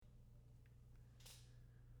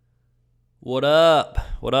What up?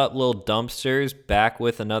 What up, little dumpsters? Back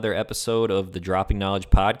with another episode of the Dropping Knowledge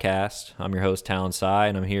podcast. I'm your host, Talon Sai,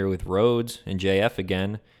 and I'm here with Rhodes and JF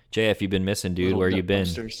again. JF, you've been missing, dude. Where you been?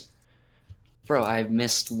 Bro, I've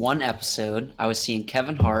missed one episode. I was seeing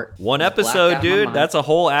Kevin Hart. One episode, dude. That's a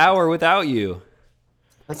whole hour without you.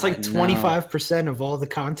 That's like 25% of all the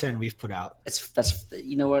content we've put out. That's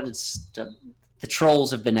you know what? It's the trolls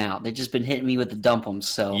have been out. They've just been hitting me with the dumpums.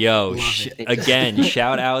 So Yo, again,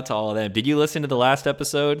 shout out to all of them. Did you listen to the last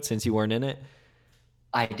episode since you weren't in it?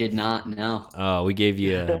 I did not know. Oh, we gave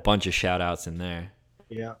you a bunch of shout outs in there.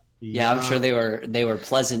 Yeah, I'm sure they were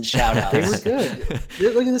pleasant shout outs. They were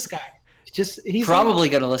good. Look at this guy. He's probably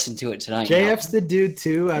gonna listen to it tonight. JF's the dude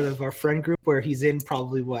too out of our friend group where he's in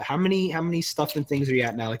probably what? How many stuff and things are you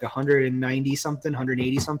at now? Like 190 something,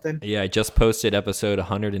 180 something? Yeah, I just posted episode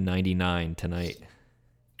 199 tonight.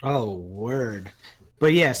 Oh, word.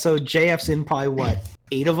 But yeah, so JF's in probably what?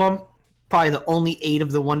 8 of them? Probably the only 8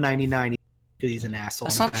 of the 199 because he's an asshole.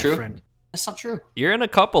 That's not true. That's not true. You're in a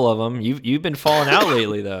couple of them. You've been falling out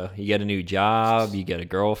lately though. You get a new job, you get a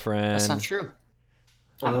girlfriend. That's not true.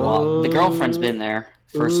 Well, the girlfriend's been there,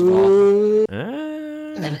 first of all.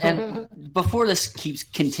 And before this keeps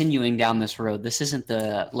continuing down this road, this isn't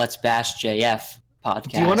the Let's Bash JF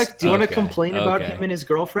podcast. Do you want to complain about him and his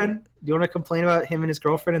girlfriend? Do you want to complain about him and his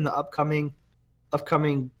girlfriend in the upcoming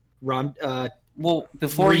run? Well,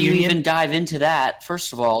 before you even dive into that,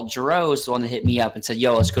 first of all, Jero is the one that hit me up and said,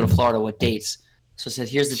 "Yo, let's go to Florida. What dates?" So I said,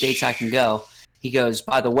 "Here's the dates I can go." He goes,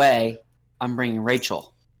 "By the way, I'm bringing Rachel."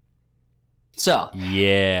 So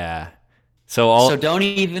yeah, so don't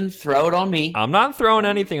even throw it on me. I'm not throwing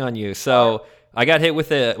anything on you. So I got hit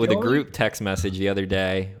with a group text message the other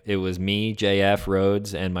day. It was me, JF,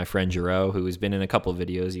 Rhodes, and my friend Jero, who has been in a couple of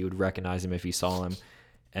videos. You would recognize him if you saw him.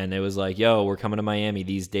 And it was like, "Yo, we're coming to Miami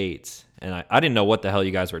these dates." And I didn't know what the hell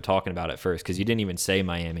you guys were talking about at first because you didn't even say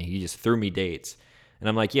Miami. You just threw me dates. And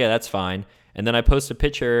I'm like, "Yeah, that's fine." And then I post a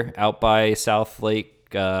picture out by South Beach,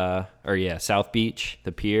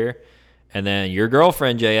 the pier. And then your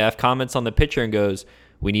girlfriend, JF, comments on the picture and goes,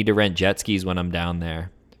 "We need to rent jet skis when I'm down there."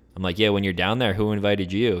 I'm like, "Yeah, when you're down there, who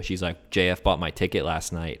invited you?" She's like, "JF bought my ticket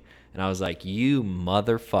last night." And I was like, "You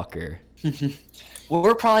motherfucker." Well,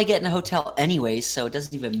 we're probably getting a hotel anyways, so it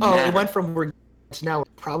doesn't even matter. Oh, it went from we're to now we're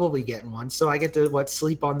probably getting one. So I get to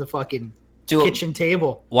sleep on the fucking kitchen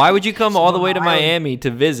table. Why would you come all the way to Miami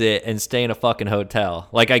to visit and stay in a fucking hotel?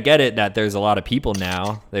 Like, I get it that there's a lot of people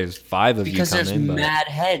now. There's 5 of you coming. Because there's mad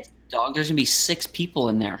heads. Dog, there's gonna be 6 people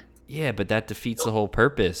in there. Yeah, but that defeats the whole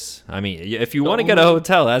purpose. I mean, if you want to get a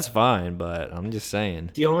hotel, that's fine, but I'm just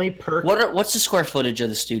saying. The only perk. What's the square footage of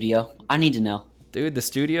the studio? I need to know. Dude, the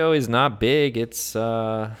studio is not big. It's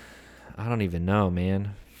I don't even know,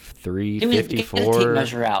 man. 354. Get the tape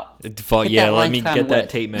measure out. Yeah, let me get that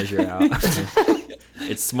tape measure out.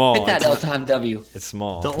 It's small. Hit that L time W. It's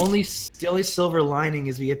small. The only silver lining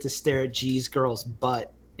is we get to stare at G's girl's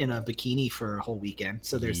butt in a bikini for a whole weekend.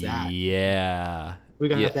 So there's that. Yeah. We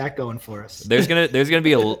got that going for us. There's gonna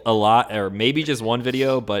be a lot, or maybe just one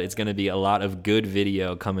video, but it's gonna be a lot of good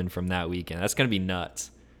video coming from that weekend. That's gonna be nuts.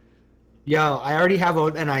 Yo, I already have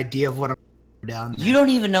an idea of what I'm down there. You don't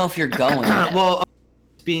even know if you're going. Well,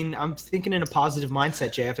 I'm thinking in a positive mindset,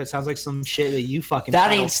 JF. That sounds like some shit that you fucking.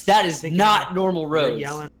 That is not normal road.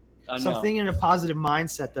 Yelling. So I'm thinking in a positive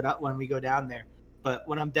mindset that when we go down there. But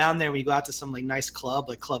when I'm down there, we go out to some like nice club,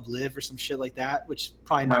 like Club Live or some shit like that, which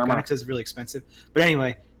probably not gonna because it's really expensive. But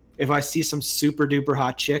anyway, if I see some super duper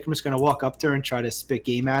hot chick, I'm just gonna walk up to her and try to spit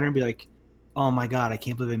game at her and be like, "Oh my god, I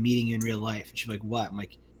can't believe I'm meeting you in real life." And she's like, "What?" I'm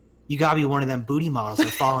like, "You gotta be one of them booty models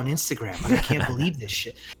I follow on Instagram. Like, I can't believe this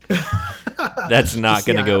shit." That's not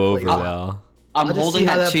gonna go over well. I'm holding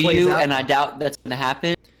that to you, and I doubt that's gonna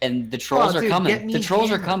happen. And the trolls are coming. The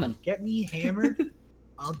trolls are coming. Get me hammered.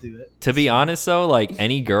 I'll do it. To be honest, though, like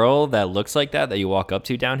any girl that looks like that you walk up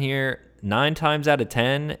to down here, 9 times out of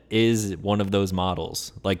 10 is one of those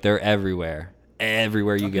models. Like, they're everywhere you go.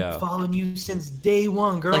 I've been following you since day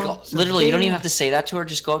one, girl. Like, literally, you don't even have to say that to her.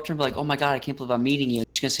 Just go up to her and be like, "Oh my god, I can't believe I'm meeting you."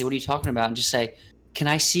 She's gonna say, "What are you talking about?" And just say, "Can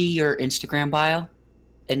I see your Instagram bio?"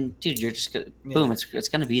 And dude, you're just gonna boom. It's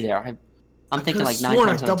gonna be there. I'm thinking like 9 times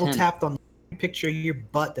out of 10. I double tapped on the picture of your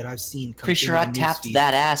butt that I've seen. Pretty sure I tapped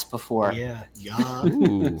that ass before. Yeah.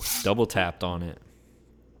 Ooh, double tapped on it.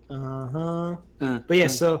 But yeah,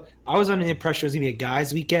 so I was under the impression it was gonna be a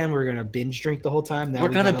guys' weekend. We're gonna binge drink the whole time. We're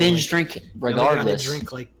gonna binge drink regardless. We're gonna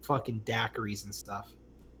drink like fucking daiquiris and stuff.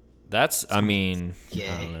 That's, I mean, I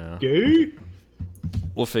don't know. Gay?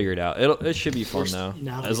 We'll figure it out. It should be fun though.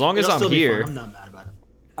 As long as I'm here. I'm not mad about it.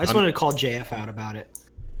 I just wanted to call JF out about it.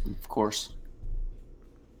 Of course.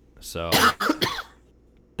 So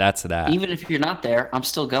That's that. Even if you're not there, I'm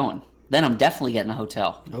still going. Then I'm definitely getting a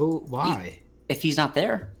hotel. Oh, why? If he's not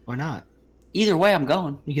there, Why not? either way, I'm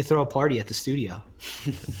going. You could throw a party at the studio.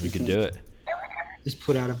 We could do it. Just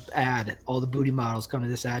put out an ad. All the booty models come to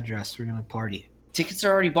this address. We're gonna party. Tickets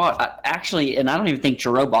are already bought. Actually, and I don't even think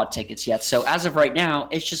Jero bought tickets yet. So as of right now,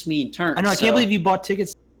 it's just me and Turn. I know. I can't believe you bought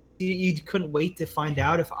tickets. You couldn't wait to find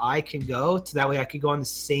out if I can go, so that way I could go on the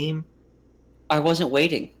same. I wasn't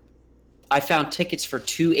waiting. I found tickets for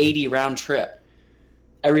 $280 round trip.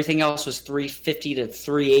 Everything else was $350 to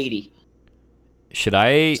 $380. Should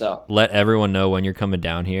I So- let everyone know when you're coming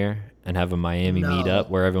down here and have a Miami No. meetup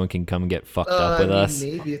where everyone can come and get fucked up with us?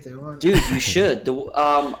 Maybe if they want. Dude, you should.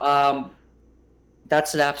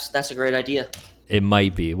 That's a great idea. It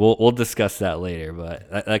might be. We'll discuss that later, but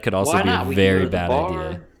that could also Why be not? a We can go very to the bad bar.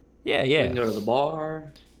 idea. Yeah, We yeah. can go to the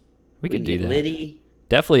bar. We could can do get that. Liddy.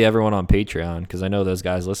 Definitely everyone on Patreon, because I know those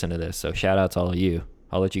guys listen to this. So shout out to all of you.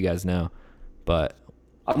 I'll let you guys know. But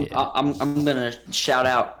I'm gonna shout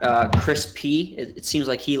out Chris P. It seems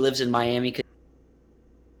like he lives in Miami.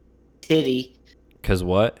 Titty. because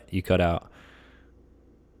what? You cut out.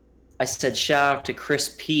 I said shout out to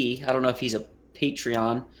Chris P. I don't know if he's a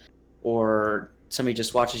Patreon or somebody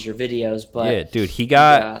just watches your videos, but Yeah, dude, he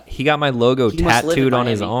got my logo He must live in tattooed on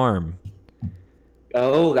his Miami. arm.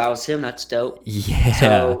 oh, that was him. That's dope. Yeah.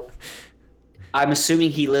 So I'm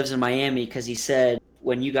assuming he lives in Miami because he said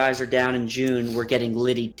when you guys are down in June, we're getting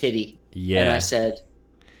Liddy Titty. Yeah. And I said,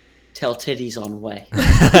 tell Titty's on way.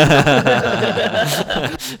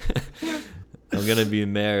 I'm gonna be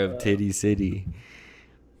mayor of Titty City.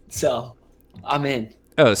 So I'm in.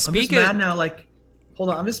 Oh, I'm just speaking. mad now. Like, hold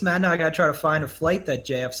on. I'm just mad now. I gotta try to find a flight that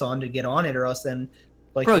JF's on to get on it, or else then,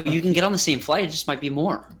 like, Bro, you can get on the same flight. It just might be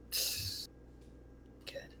more.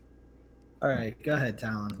 all right, go ahead,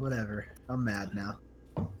 Talon. Whatever. I'm mad now.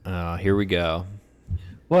 Oh, here we go.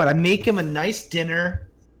 What? I make him a nice dinner.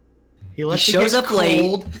 He lets it shows get up late.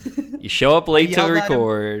 cold. You show up late to yelled at him.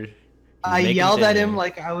 record. I Make him yelled at him dinner.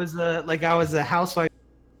 like I was a housewife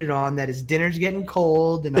on that his dinner's getting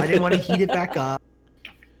cold and I didn't want to heat it back up.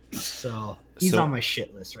 So he's So- on my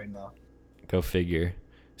shit list right now. Go figure.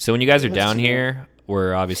 So when you guys are Let's down see. here,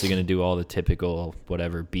 we're obviously going to do all the typical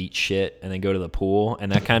whatever beach shit and then go to the pool.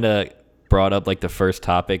 And that kind of brought up like the first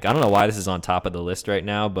topic. I don't know why this is on top of the list right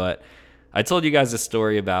now, but I told you guys a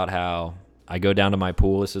story about how I go down to my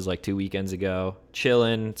pool. This was like 2 weekends ago,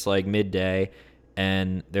 chilling. It's like midday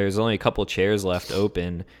and there's only a couple chairs left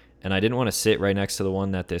open. And I didn't want to sit right next to the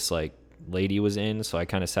one that this like lady was in. So I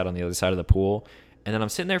kind of sat on the other side of the pool. And then I'm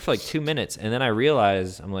sitting there for like 2 minutes. And then I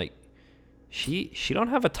realize I'm like, she don't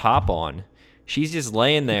have a top on. She's just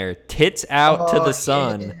laying there, tits out to the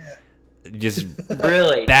sun, just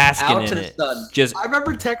Really? basking Out in to the it. sun. Just I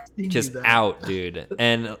remember texting just you that. out, dude.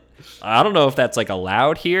 And I don't know if that's like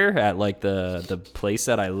allowed here at like the place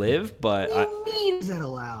that I live, but What do you mean is that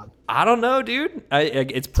allowed? I don't know, dude.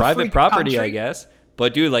 It's private free property, I country. guess.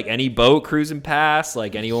 But dude, like any boat cruising past,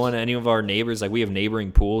 like any of our neighbors, like we have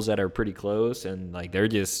neighboring pools that are pretty close, and like they're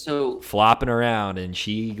just So flopping around, and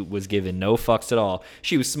she was giving no fucks at all.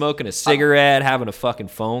 She was smoking a cigarette, having a fucking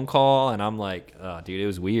phone call, and I'm like, oh, dude, it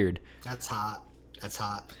was weird. That's hot. That's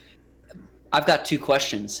hot. I've got 2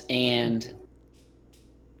 questions, and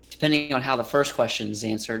depending on how the first question is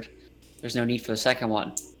answered, there's no need for the second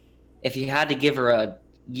one. If you had to give her a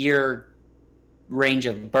year range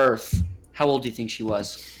of birth, how old do you think she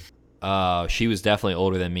was? She was definitely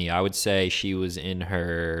older than me. I would say she was in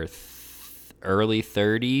her early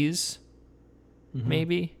 30s,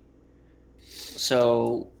 maybe.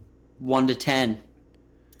 So 1 to 10.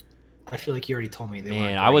 I feel like you already told me. They Man,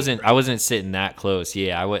 weren't I wasn't sitting that close.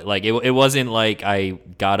 Yeah, I would like it wasn't like I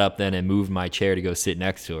got up then and moved my chair to go sit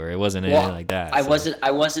next to her. It wasn't anything like that. I so.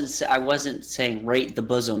 wasn't saying rate the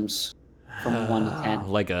bosoms from 1 to 10.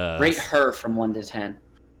 Like a Rate her from 1 to 10.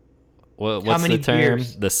 what's many the term?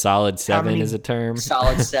 beers? The solid 7 many- is a term.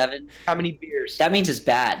 Solid 7. How many beers? That means it's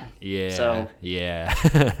bad. Yeah. So- Yeah.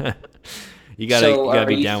 you gotta So, you gotta are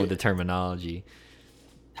be you down th- with the terminology.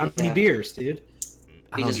 How many Yeah. beers, dude?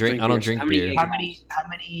 I He don't doesn't drink. I drink don't beers. drink How many beer. Jaeger- How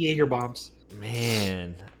many Jaeger bombs?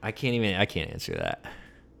 Man, I can't answer that.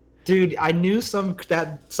 Dude, I knew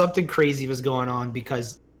something crazy was going on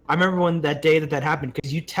because I remember when that day that happened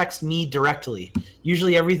because you text me directly.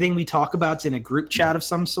 Usually everything we talk about's in a group chat of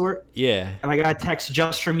some sort, Yeah. and I got a text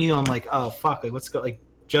just from you. I'm like, oh fuck, like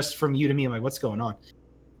just from you to me. I'm like, what's going on?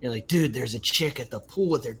 You're like, dude, there's a chick at the pool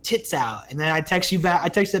with her tits out, and then I text you back. I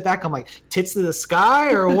texted back. I'm like, tits to the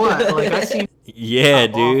sky or what? Like I see. Yeah,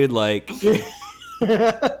 Oh. dude. Like,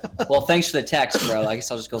 Well, thanks for the text, bro. I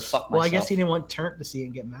guess I'll just go fuck myself. Well, I guess he didn't want Turnt to see it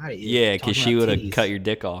and get mad at you. yeah, because talking she about would have titties. cut your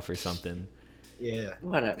dick off or something. Yeah.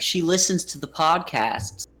 Whatever. She listens to the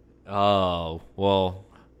podcasts. Oh, well,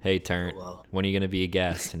 hey, Turn. Well. When are you going to be a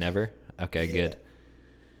guest? Never? Okay, Yeah. good.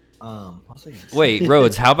 What was I gonna say? Wait,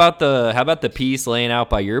 Rhodes, how about the piece laying out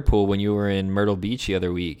by your pool when you were in Myrtle Beach the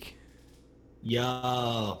other week?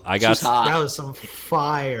 Yo, I got She's hot. that was some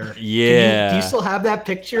fire. Yeah. Do you still have that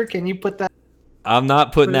picture? Can you put that? I'm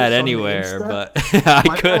not putting Put that it on the anywhere, Insta? but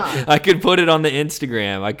Why not? I could put it on the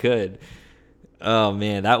Instagram. I could. Oh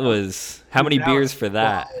man, that was how many That beers was for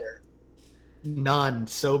that? fire. None.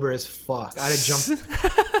 Sober as fuck. I'd have jumped.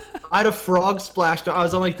 I had a frog splashed. I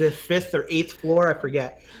was on like the 5th or 8th floor. I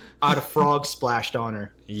forget. I had a frog splashed on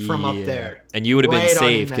her from up Yeah. there. And you would have been Right on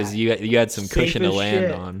safe that. because you had some Safe cushion to as land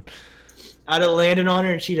shit. on. I'd have landed on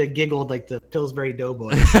her and she'd have giggled like the Pillsbury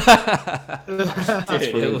Doughboy. Dude, it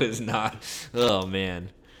funny. was not. Oh man.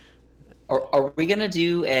 Are we gonna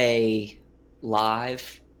do a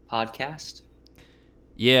live podcast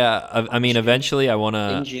Yeah, I mean, eventually I want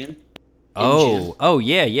in to. June? Oh,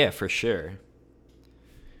 yeah, for sure.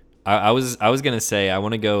 I was gonna say I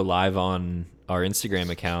want to go live on our Instagram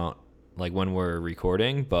account, like when we're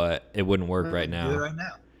recording, but it wouldn't work right Do it now right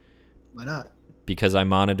now. Why not? because I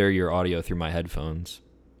monitor your audio through my headphones,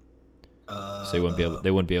 so they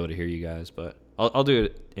wouldn't be able to hear you guys. But I'll do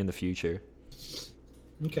it in the future.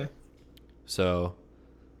 Okay. So,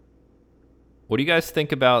 what do you guys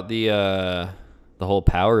think about the whole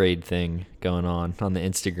Powerade thing going on the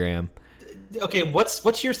Instagram? Okay,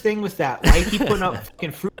 what's your thing with that? Why you keep putting up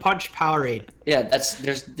fucking fruit punch Powerade? Yeah,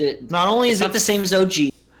 Not only it's is not it the same as OG.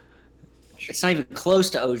 It's not even close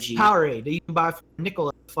to OG. Powerade that you can buy for a nickel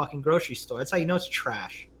at the fucking grocery store. That's how you know it's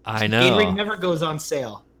trash. I Gatorade know. never goes on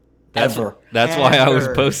sale. That's Ever. that's why I was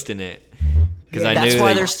Ever. posting it because Yeah, I That's knew why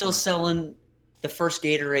that- they're still selling the first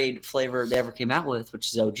Gatorade flavor they ever came out with, which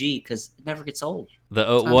is OG, because it never gets old. the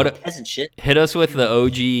It's not what like peasant shit. hit us with the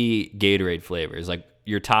OG Gatorade flavors, like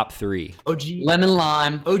your top 3. OG Lemon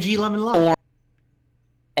lime, lemon lime.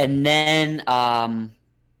 and then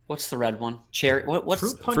what's the red one? Cherry. What's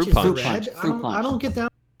Fruit punch Fruit is punch. red. Punch. Fruit punch. I don't get down.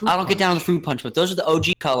 Fruit I don't get down to punch. fruit punch, but those are the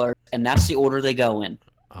OG colors, and that's the order they go in.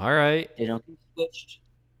 All right. They don't get switched.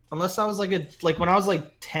 Unless I was like when I was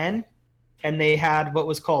like 10, and they had what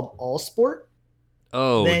was called All Sport.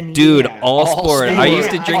 Oh, Then, dude, yeah. all All sport. I Sport. used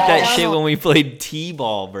to drink that All- shit when we played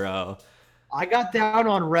T-ball, bro. I got down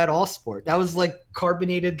on red All Sport. That was like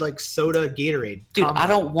carbonated like soda Gatorade. Dude, combo. I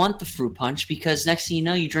don't want the fruit punch because next thing you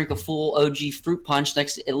know, you drink a full OG fruit punch.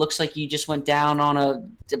 It looks like you just went down on a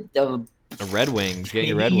The Red Wings. Get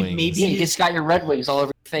your Maybe Red you- Wings. maybe- yeah, you just got your Red Wings all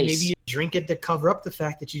over your face. Maybe you drink it to cover up the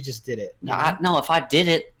fact that you just did it. No, if I did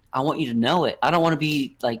it, I want you to know it. I don't want to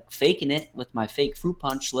be like faking it with my fake fruit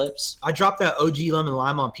punch lips. I dropped that OG lemon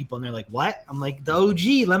lime on people, and they're like, "What?" I'm like, "The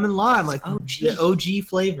OG lemon lime, like OG. the OG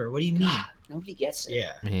flavor. What do you mean?" God, nobody gets it.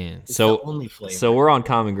 Yeah, Man. it's So the only flavor. so we're on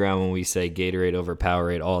common ground when we say Gatorade over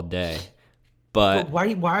Powerade all day. But But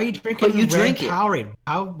why are you drinking But you red drink it. Powerade?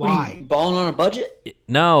 How? What are you, Why? balling on a budget?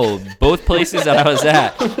 no, both places that I was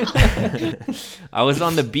at. I was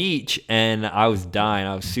on the beach and I was dying.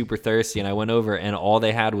 I was super thirsty and I went over and all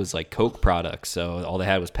they had was like Coke products. So all they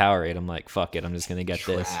had was Powerade. I'm like, fuck it, I'm just gonna get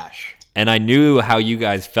this. Trash. And I knew how you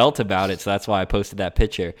guys felt about it, so that's why I posted that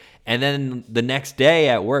picture. And then the next day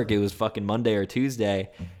at work, it was fucking Monday or Tuesday,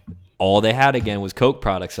 all they had again was Coke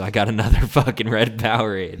products, so I got another fucking red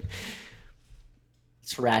Powerade.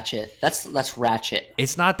 It's ratchet. That's ratchet.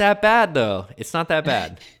 It's not that bad though. It's not that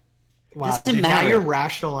bad. Wow, Doesn't dude, now matter. you're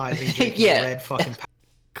rationalizing drinking Yeah. red fucking.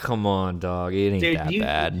 Come on, dog. It ain't Dude, that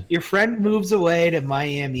bad. your friend moves away to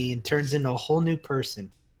Miami and turns into a whole new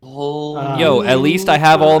person. Oh, Yo, at least I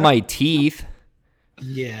have all my teeth.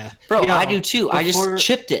 Yeah, bro, Yo, I do too. I before- just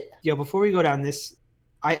chipped it. Yo, before we go down this,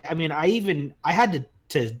 I mean, I had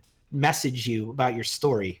to message you about your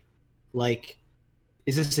story. Like,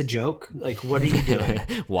 is this a joke? Like, what are you doing?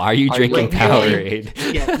 Why are you Are you drinking like-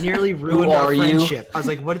 Powerade? Yeah, nearly ruined our are you? friendship. I was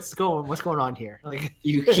like, what's going on here? Like,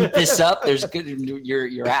 You keep this up, there's good.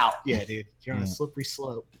 You're out. yeah, dude, you're on a slippery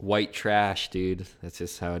slope. White trash, dude. That's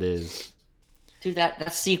just how it is. Dude,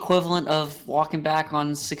 that's the equivalent of walking back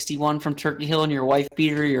on 61 from Turkey Hill and your wife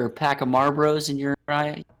beater, your pack of Marlboros, and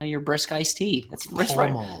your brisk iced tea. That's Pall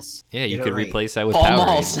right. Malls. Yeah, you Get it could right. replace that with Paul Powerade.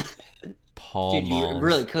 Malls. Paul Dude, you Malls.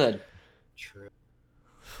 really could. True.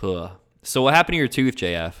 Ugh. So what happened to your tooth,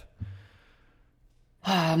 JF?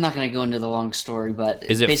 I'm not gonna go into the long story, but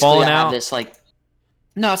Is it basically falling I have out? this like,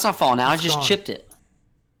 no, it's not falling out. It's I just gone. chipped it.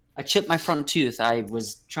 I chipped my front tooth. I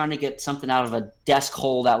was trying to get something out of a desk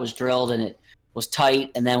hole that was drilled, and it was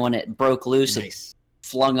tight. And then when it broke loose, it Nice.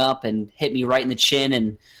 flung up and hit me right in the chin,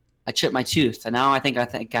 and I chipped my tooth. And now I think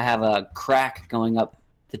I have a crack going up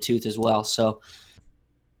the tooth as well. So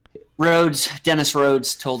Dennis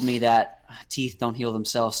Rhodes told me that teeth don't heal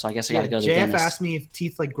themselves, so I guess I got to go to the JF dentist. asked me if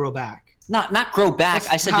teeth like grow back. Not grow back.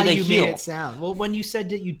 That's I said, how do they you heal? made it sound. Well, when you said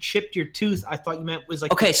that you chipped your tooth, I thought you meant was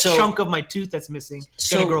like Okay, a chunk of my tooth that's missing.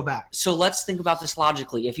 It's gonna grow back. So let's think about this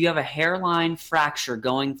logically. If you have a hairline fracture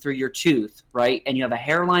going through your tooth, right, and you have a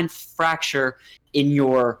hairline fracture in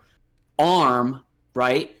your arm,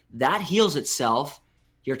 right, that heals itself.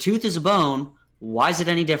 Your tooth is a bone. Why is it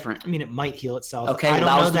any different? I mean, it might heal itself. Okay, I don't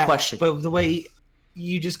that know was the that, question. But the way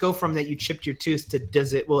you just go from that you chipped your tooth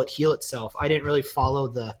to will it heal itself? I didn't really follow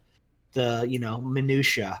the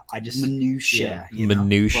minutia. I just Minutia.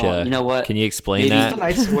 Minutia. Well, you know what? Can you explain Maybe- It's a that?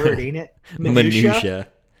 nice word, ain't it? Minutia.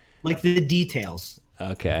 Like the details.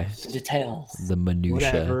 Okay. Details. The minutia.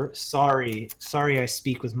 Whatever. Sorry, I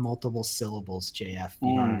speak with multiple syllables, JF.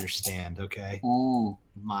 You don't understand, okay?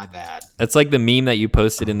 My bad. That's like the meme that you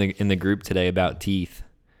posted in the group today about teeth.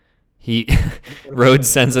 Rhodes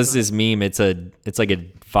sends us this meme. It's like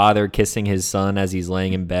a father kissing his son as he's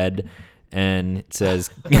laying in bed, and it says,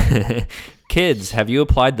 "Kids, have you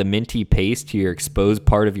applied the minty paste to your exposed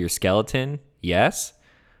part of your skeleton? Yes.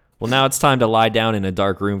 Well, now it's time to lie down in a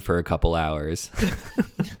dark room for a couple hours."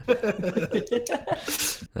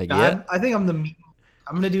 Like, yeah. I think I'm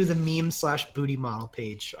gonna do the meme / booty model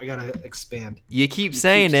page. I gotta expand. You keep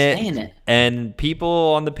saying it, and people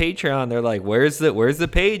on the Patreon, they're like, "Where's the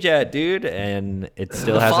page at, dude?" And it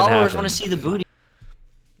still The hasn't happened. followers want to see the booty.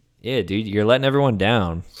 Yeah, dude, you're letting everyone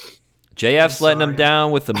down. JF's letting them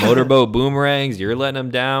down with the motorboat boomerangs. You're letting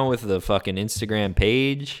them down with the fucking Instagram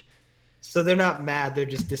page. So they're not mad; they're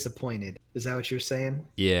just disappointed. Is that what you're saying?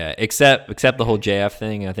 Yeah, except the whole JF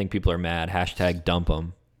thing. I think people are mad. # dump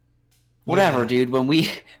them. Whatever, dude. When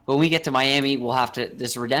we get to Miami, we'll have to.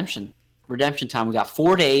 This redemption time. We got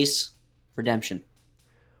 4 days. Redemption.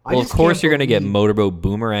 I Well, of just course can't you're gonna get believe- motorboat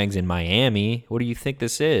boomerangs in Miami. What do you think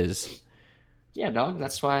this is? Yeah, dog.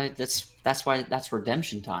 That's why that's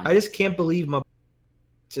redemption time. I just can't believe my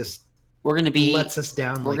just We're gonna be. lets us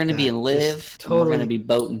down. We're like gonna be that. in Live. Just Totally. We're totally. gonna be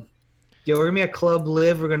boating. Yo, we're gonna be at Club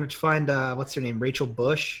Live. We're gonna find what's her name, Rachel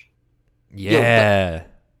Bush. Yeah,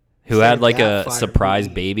 who Instead had of like that a fire surprise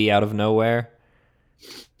movie. baby out of nowhere.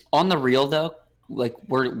 On the real though, like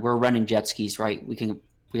we're running jet skis, right? We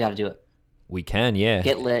got to do it. We can, yeah.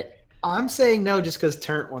 Get lit. I'm saying no, just because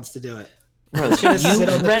Turnt wants to do it. Bro, gonna you sit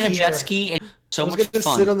on the rent a pier. jet ski and so I was much gonna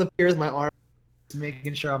fun. sit on the pier with my arm,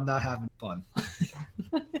 making sure I'm not having fun.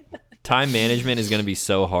 Time management is going to be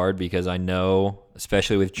so hard because I know,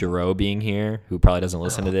 especially with Jero being here, who probably doesn't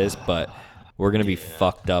listen to this, but we're going to be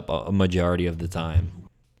fucked up a majority of the time.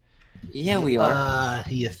 Yeah, we are.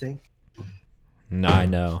 You think? No, I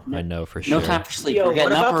know for sure. No time for sleep. Yo, We're getting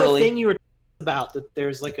what up about the early. thing you were about that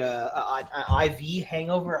there's like a IV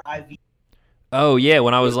hangover IV? Oh yeah,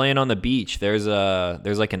 when I was laying on the beach, there's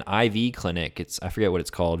like an IV clinic. I forget what it's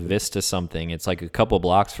called, Vista something. It's like a couple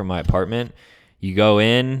blocks from my apartment. You go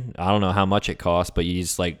in, I don't know how much it costs, but you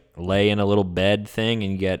just like lay in a little bed thing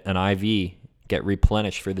and you get an IV, get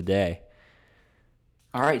replenished for the day.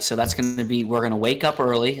 All right, so that's going to be. We're going to wake up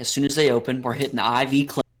early as soon as they open. We're hitting the IV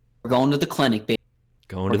clinic. We're going to the clinic, baby.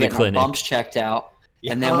 Going We're to the getting clinic. our bumps checked out,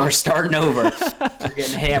 and then we're starting over. We're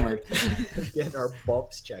getting hammered. Getting our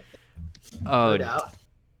bumps checked. Oh, No doubt.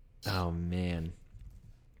 oh man.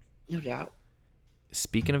 No doubt.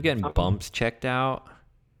 Speaking of getting bumps checked out,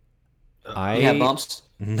 You have bumps?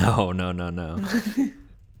 No.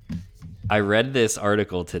 I read this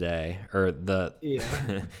article today, or the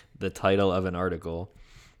Yeah. the title of an article.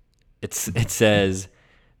 It says,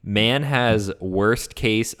 "Man has worst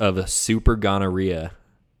case of super gonorrhea."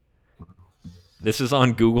 This is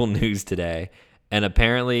on Google News today, and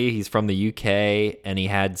apparently he's from the UK, and he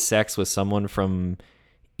had sex with someone from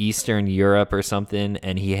Eastern Europe or something,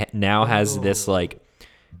 and he now has this like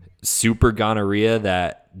super gonorrhea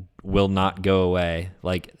that will not go away.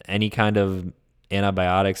 Like any kind of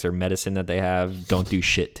antibiotics or medicine that they have don't do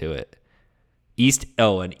shit to it.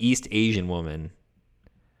 An East Asian woman.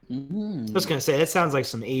 Mm. I was gonna say that sounds like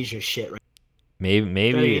some Asia shit, right?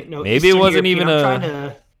 Maybe No, it Eastern wasn't European.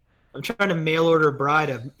 even I'm trying to mail order a bride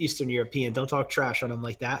of Eastern European. Don't talk trash on them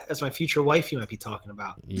like that. That's my future wife you might be talking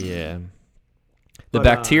about. Yeah. The But,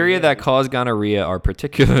 bacteria yeah. that cause gonorrhea are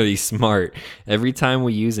particularly smart. Every time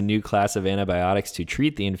we use a new class of antibiotics to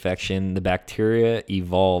treat the infection, the bacteria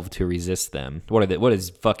evolve to resist them. What is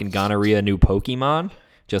fucking gonorrhea a new Pokemon?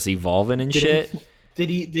 Just evolving and shit? Did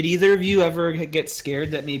either of you ever get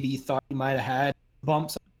scared that maybe you thought you might have had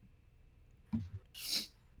bumps?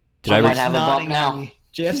 Did I might re- have a bump nodding at now. me.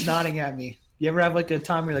 Jeff's nodding at me. You ever have like a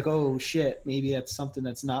time where you're like, oh shit, maybe that's something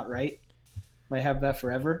that's not right? Might have that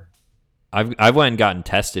forever. I've went and gotten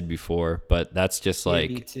tested before, but that's just Yeah,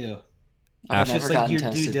 like me too. I've It's just never like gotten your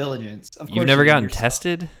tested. due diligence. Of You've course never you do gotten yourself.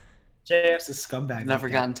 tested? JF's a scumbag. Never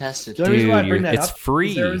like that. gotten tested. The only reason why I Dude, bring that it's up is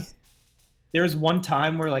free. There was one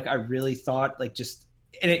time where like I really thought like just,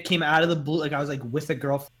 and it came out of the blue. Like I was like with a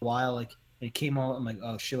girl for a while, like and it came all. I'm like,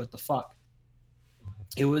 oh shit, what the fuck?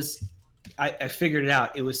 It was. I figured it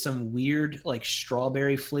out. It was some weird like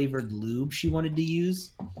strawberry flavored lube she wanted to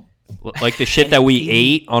use. Like the shit that we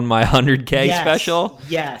ate on my 100K Yes, special?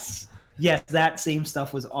 Yes, that same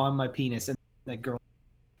stuff was on my penis and that girl.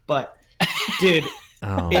 But dude,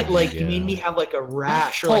 Oh, it like my made me God. have like a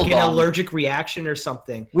rash or Hold like an on. allergic reaction or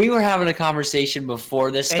something. We were having a conversation before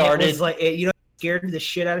this And started. it was like scared the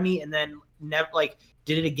shit out of me, and then never like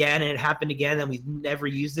did it again, and it happened again, and we never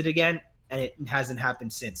used it again, and it hasn't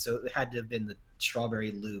happened since. So it had to have been the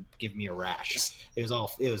strawberry lube give me a rash. It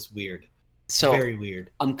was weird, So very weird.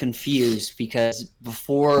 I'm confused because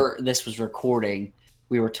before this was recording,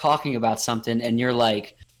 we were talking about something, and you're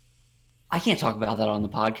like, I can't talk about that on the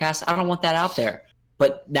podcast. I don't want that out there.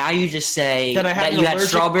 But now you just say That I had that an you had allergic-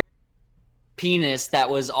 strawberry penis that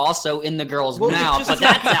was also in the girl's Well, mouth. just- But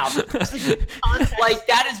that sounds like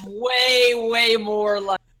that is way more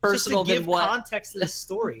like personal Just to than give what. context to the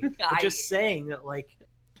story. I'm I- just saying that, like,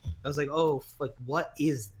 I was like, oh, like, what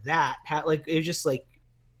is that? Like, it was just like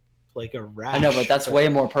a rash. I know, but that's way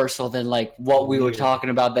more personal than like what we were Weird. talking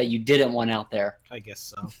about that you didn't want out there. I guess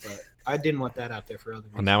so, but I didn't want that out there for other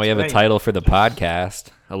reasons. Well, now we have But a title for the podcast: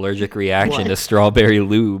 Allergic Reaction What? to Strawberry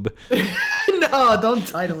Lube. anyway. No, don't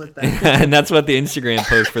title it that. And that's what the Instagram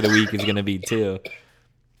post for the week is going to be too.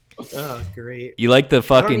 Oh, great. You like the I don't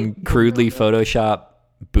fucking even crudely know that. Photoshop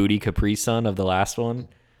booty Capri Sun of the last one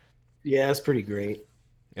Yeah, that's pretty great.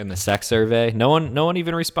 and the sex survey? No one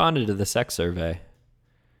even responded to the sex survey.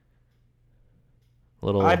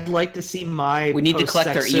 Little I'd like to see my. We need to collect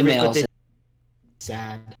their post-sex survey, but emails. they-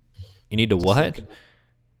 Sad. you need to what?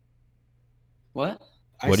 What?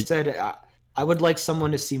 I What do you- said I would like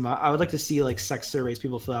someone to see my. I would like to see like sex surveys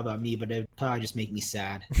people fill out about me, but it'd probably just make me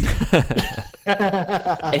sad.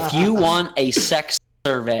 If you want a sex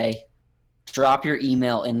survey, drop your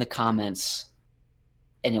email in the comments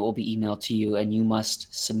and it will be emailed to you and you must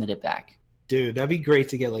submit it back. Dude, that'd be great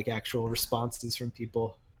to get like actual responses from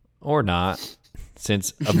people. Or not,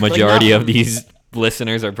 since a majority of these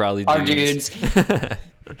listeners are probably Our dudes.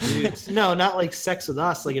 Dude, no, not like sex with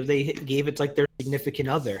us. Like if they gave it to like their significant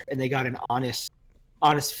other and they got an honest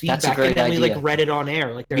feedback, That's a great and then we idea. like read it on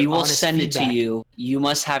air. Like their We will honest send it to feedback. you. You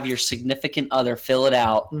must have your significant other fill it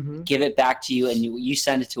out, Mhm. give it back to you, and you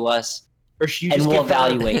send it to us. Or you And just we'll give her-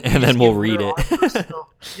 evaluate. you And just then we'll give her read our it. personal-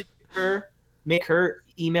 just give her, make her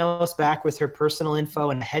email us back with her personal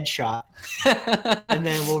info and a headshot, and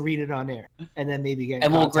then we'll read it on air, and then maybe get in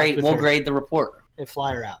and we'll contact grade with we'll her grade the report. and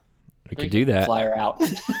fly her out. We could do that. Flyer out.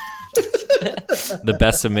 The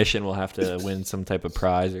best submission will have to win some type of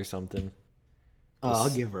prize or something. Oh, I'll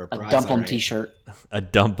give her a A prize. dump 'em alright. t-shirt. A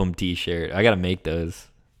dump 'em t-shirt. I gotta make those.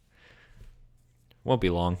 Won't be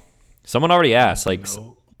long. Someone already asked. Like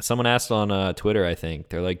No. someone asked on Twitter. I think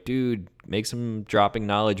they're like, "Dude, make some dropping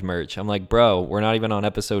knowledge merch." I'm like, "Bro, we're not even on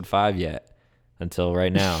episode 5 yet. Until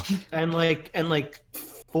right now." and like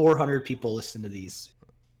 400 people listen to these.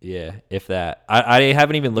 Yeah, if that. I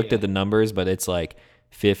haven't even looked Yeah. at the numbers, but it's like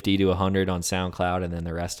 50 to 100 on SoundCloud and then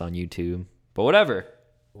the rest on YouTube. But whatever.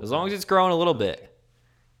 As long as it's growing a little bit.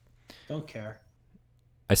 Don't care.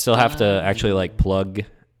 I still have to actually like plug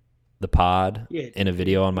the pod Yeah. in a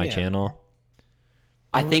video on my Yeah. channel.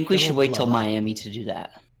 I think we Don't should wait till blow up. Miami to do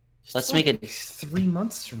that. Let's It's make like it 2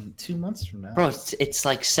 months from now. bro, it's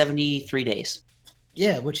like 73 days.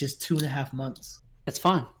 Yeah, which is 2.5 months. That's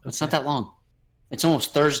fine. It's not Okay. that long. It's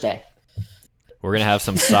almost Thursday. We're going to have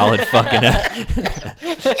some solid fucking.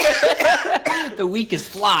 The week is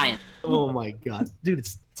flying. Oh my god, dude,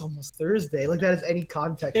 it's almost Thursday. Like that has any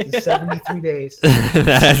context. It's 73 days.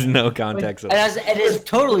 That has no context. It is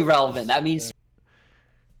totally relevant. That means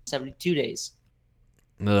 72 days.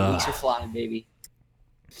 Weeks are Ugh, flying, baby.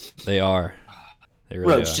 they are. They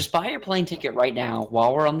really Roach, are. just buy your plane ticket right now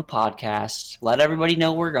while we're on the podcast. Let everybody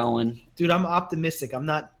know we're going. Dude, I'm optimistic. I'm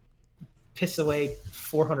not piss away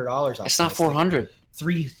 $400. It's not 400.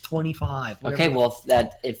 $325. Okay, well,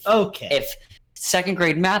 if Okay. second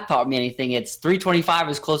grade math taught me anything, it's 325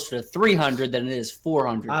 is closer to 300 than it is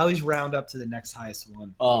 400. I always round up to the next highest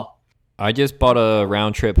one. Oh, I just bought a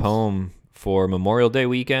round trip home for Memorial Day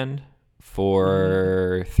weekend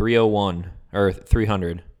for 301 or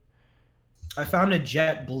 300. I found a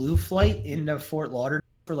JetBlue flight into Fort Lauderdale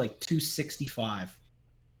for like $265.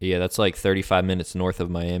 Yeah, that's like 35 minutes north of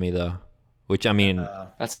Miami though. Which I mean,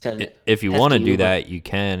 that's good. if you Hefty want to do Uber. that, you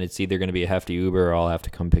can. It's either going to be a hefty Uber or I'll have to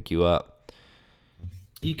come pick you up.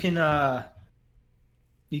 You can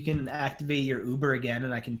activate your Uber again,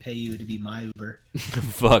 and I can pay you to be my Uber.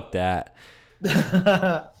 Fuck that.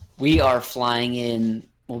 We are flying in.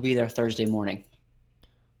 We'll be there Thursday morning.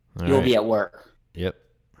 All You'll right. be at work. Yep.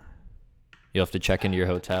 You'll have to check into your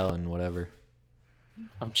hotel and whatever.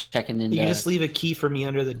 I'm checking in. You can just leave a key for me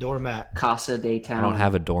under the doormat. Casa de Town. I don't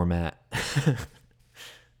have a doormat.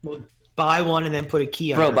 We'll buy one and then put a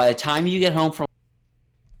key on Bro, it. by the time you get home from,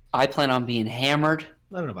 I plan on being hammered.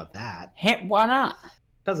 I don't know about that. Why not?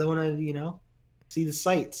 Because I want to, see the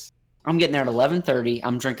sights. I'm getting there at 11:30.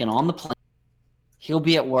 I'm drinking on the plane. He'll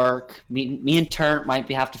be at work. Me and Turnt might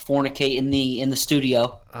have to fornicate in the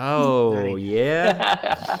studio. Oh,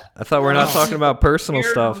 yeah? I thought we're not talking about personal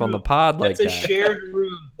Shared stuff on the room. pod like That's a that. shared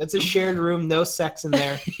room. That's a shared room. No sex in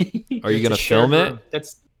there. Are you It's going a to film shared it? room.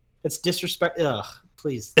 That's disrespect. Ugh,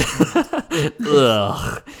 please.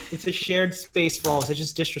 Ugh. It's a shared space for all of us. It's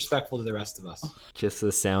just disrespectful to the rest of us. Just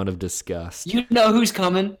the sound of disgust. You know who's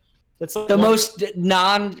coming? That's The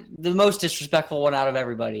most disrespectful one out of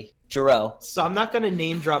everybody. Jero. So I'm not gonna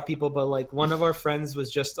name drop people, but like one of our friends was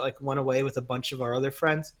just like went away with a bunch of our other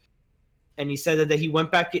friends, and he said that he went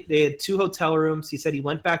back. They had 2 hotel rooms. He said he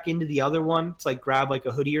went back into the other one to like grab like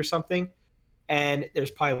a hoodie or something, and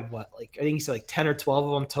there's probably I think he said like 10 or 12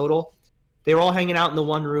 of them total. They were all hanging out in the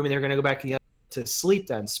one room, and they're gonna go back to the other to sleep.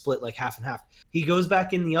 Then split like half and half. He goes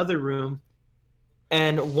back in the other room,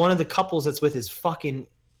 and one of the couples that's with is fucking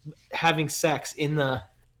having sex in the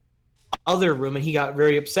other room, and he got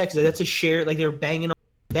very upset because that's a shared, like they were banging on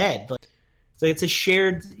the bed, like so it's a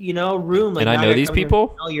shared room. Like, And I now know gotta these come here and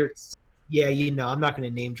people? smell I'm not going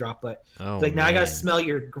to name drop, but Oh, like now I gotta man. smell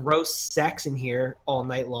your gross sex in here all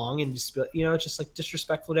night long, and just it's just like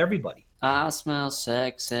disrespectful to everybody. I smell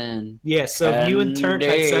sex and Yeah, so if you and Turnt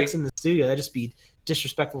had Candy. sex in the studio, that'd just be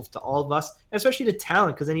disrespectful to all of us, especially to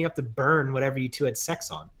talent, because then you have to burn whatever you 2 had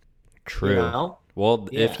sex on. True. You know? Well,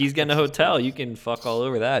 Yeah. if he's getting a hotel, you can fuck all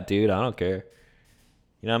over that, dude. I don't care.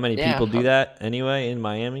 You know how many Yeah. people do that anyway in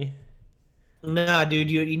Miami? Nah,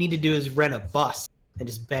 dude, you need to do is rent a bus and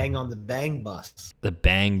just bang on the bang bus. The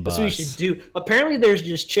bang bus. That's what you should do. Apparently, there's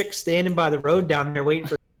just chicks standing by the road down there waiting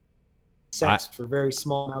for sex for very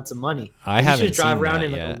small amounts of money. I You haven't should drive seen around that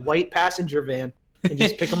in like yet. a white passenger van and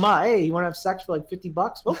just pick them up. Hey, you want to have sex for like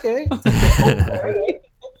 $50? Okay.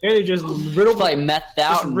 They're just riddled, like methed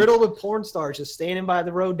out. and- riddled with porn stars just standing by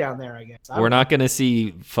the road down there. I guess. We're not gonna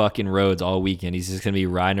see fucking Rhodes all weekend. He's just gonna be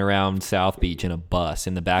riding around South Beach in a bus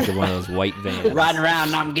in the back of one of those white vans. riding around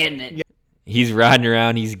and I'm getting it. He's riding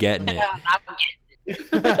around. He's getting it.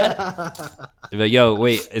 But yo,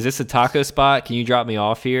 wait, is this a taco spot? Can you drop me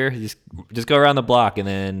off here? Just go around the block and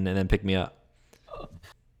then pick me up.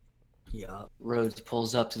 Yeah. Rhodes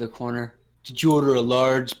pulls up to the corner. Did you order a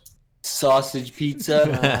large sausage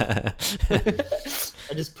pizza?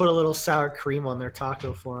 I just put a little sour cream on their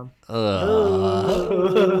taco for them.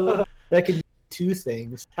 Ugh. That could be 2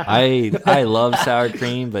 things. I love sour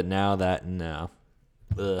cream, but now that no.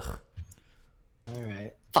 Ugh. All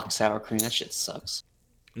right. Fuck sour cream. That shit sucks.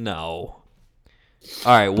 No.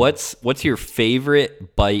 All right, what's your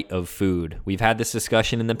favorite bite of food? We've had this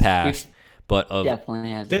discussion in the past, but of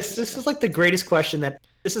Definitely had This is like the greatest question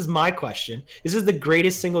this is my question. This is the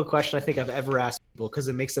greatest single question I think I've ever asked people because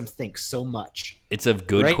it makes them think so much. it's a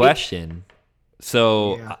good Right? question.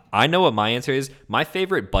 So Yeah. I know what my answer is. My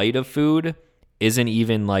favorite bite of food isn't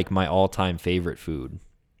even like my all-time favorite food.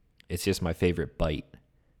 It's just my favorite bite.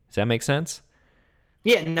 Does that make sense?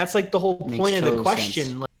 Yeah, and that's like the whole Makes point of the total question.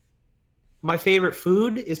 sense. Like, my favorite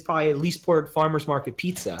food is probably Leesport Farmers Market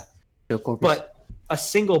pizza, but a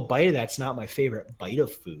single bite of that's not my favorite bite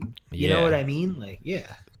of food. You know Yeah. what I mean? Like, yeah.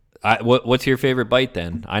 What's your favorite bite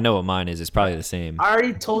then? I know what mine is. It's probably the same. I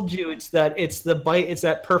already told you it's that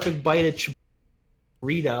perfect bite of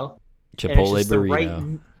burrito. And it's Chipotle just the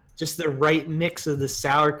burrito. just the right mix of the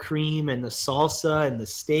sour cream and the salsa and the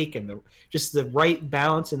steak and just the right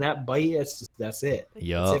balance in that bite. That's it.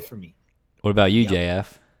 Yup. That's it for me. What about you, Yep.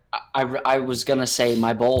 JF? I was gonna say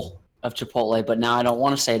my bowl of Chipotle, but now I don't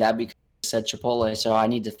want to say that because I said Chipotle, so I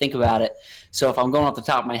need to think about it. So if I'm going off the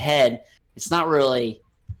top of my head, it's not really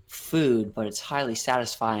food, but it's highly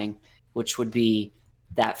satisfying, which would be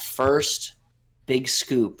that first big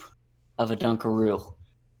scoop of a Dunkaroo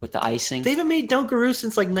with the icing. They haven't made Dunkaroo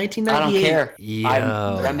since like I don't 1998. care. Yo.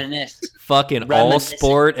 I reminisce. Fucking all Reminiscing.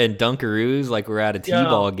 sport and Dunkaroos like we're at a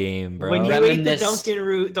T-ball game, bro. When you ate the Reminisce.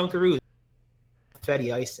 Dunkaroo,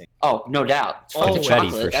 confetti icing. Oh, no doubt. It's Oh, fucking confetti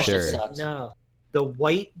chocolate. for That shit sure. sucks. No, the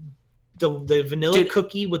white, the vanilla Dude,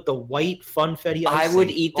 cookie with the white funfetti icing. I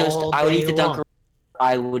would eat those. all I would day eat the long. Dunkaroo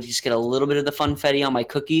I would just get a little bit of the funfetti on my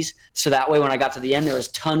cookies, so that way when I got to the end, there was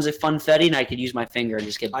tons of funfetti, and I could use my finger and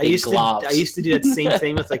just get big globs. I used to do that same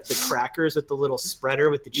thing with like the crackers with the little spreader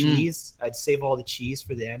with the cheese. I'd save all the cheese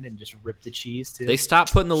for the end and just rip the cheese too. They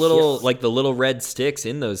stopped putting the little the little red sticks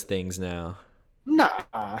in those things now.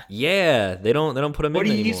 Nah. Yeah, they don't put them in anymore. What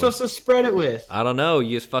are you supposed to spread it with? I don't know.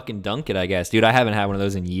 You just fucking dunk it, I guess. Dude, I haven't had one of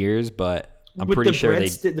those in years, but I'm With pretty the sure the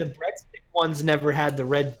breadstick ones never had the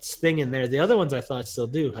red thing in there. The other ones I thought still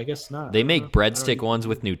do. I guess not. they make breadstick ones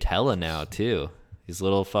with Nutella now too. These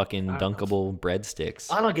little fucking dunkable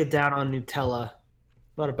breadsticks. I don't get down on Nutella.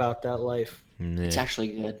 Not about that life. It's actually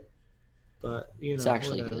good. But It's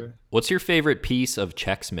actually whatever. good. What's your favorite piece of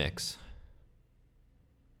Chex Mix?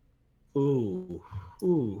 Ooh.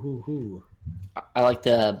 I like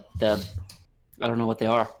the I don't know what they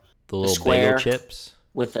are. The little square. bagel chips?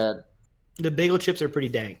 With the The bagel chips are pretty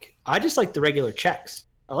dank. I just like the regular Chex.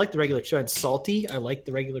 I like the regular Chex. It's salty. I like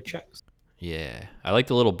the regular Chex. Yeah. I like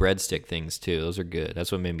the little breadstick things too. Those are good.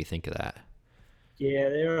 That's what made me think of that. Yeah,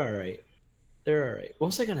 they're all right. They're all right. What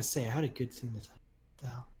was I gonna say? I had a good thing to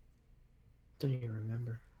tell. Don't even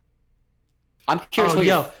remember. I'm curious.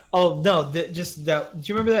 Just that. Do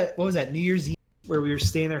you remember that? What was that? New Year's Eve where we were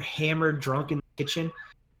staying there, hammered, drunk in the kitchen,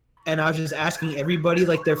 and I was just asking everybody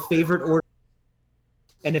like their favorite order,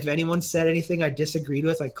 and if anyone said anything I disagreed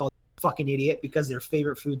with, I called them a fucking idiot because their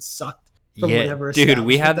favorite food sucked. Yeah, dude,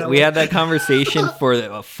 we had that conversation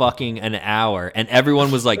for fucking an hour, and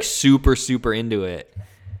everyone was like super into it.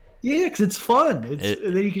 Yeah, because it's fun. And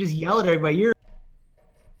then you can just yell at everybody. You're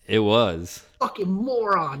It was. fucking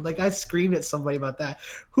moron. Like I screamed at somebody about that.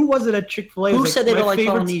 Who was it at Chick-fil-A? Who Like, said they my don't like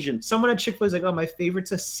favorite's- Polynesian? Someone at Chick-fil-A was like, "Oh, my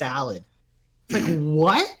favorite's a salad." It's like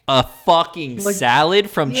what? A fucking Like, salad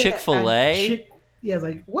from Yeah, Chick-fil-A? Yeah,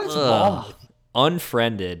 like what's wrong with you?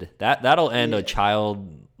 Unfriended. That'll end a child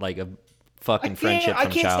like a fucking friendship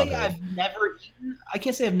from childhood. I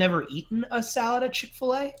can't say I've never eaten a salad at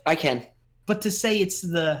Chick-fil-A, I can. but to say it's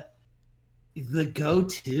the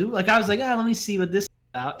go-to, like I was like, let me see what this is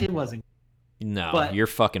about. It wasn't. No, but- you're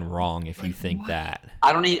fucking wrong if you Like, think what? that.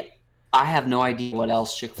 I have no idea what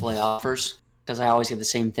else Chick-fil-A offers because I always get the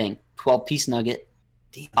same thing: 12-piece nugget,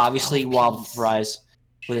 obviously 12 Waffle piece. fries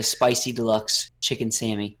with a spicy deluxe chicken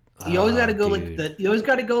Sammy. You always got to go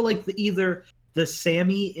Dude. either the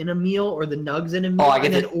Sammy in a meal or the Nugs in a meal, I get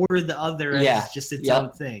and then order the other as Yeah. just its Yep.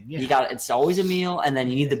 own thing. Yeah, It's always a meal, and then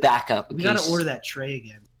you need the backup. we got to order that tray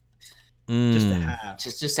again Mm. just to have.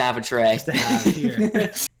 Just to have a tray. Just to have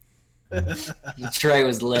here. The tray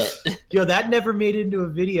was lit. Yo, that never made it into a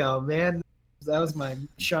video, man. That was my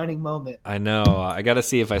shining moment. I know. I got to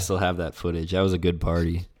see if I still have that footage. That was a good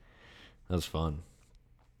party. That was fun.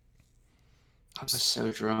 I was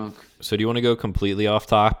so drunk. So do you want to go completely off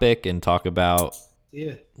topic and talk about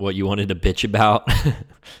Yeah, what you wanted to bitch about?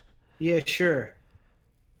 yeah, sure.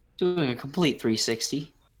 Doing a complete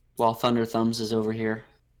 360 while Thunder Thumbs is over here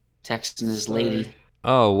texting his lady.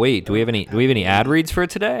 Oh, wait. Do we have any ad reads for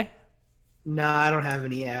today? Nah, I don't have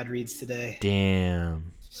any ad reads today.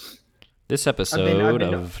 Damn. This episode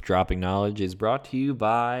been- of Dropping Knowledge is brought to you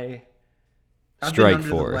by I've Strike been under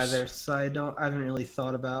Force. the weather, so I haven't really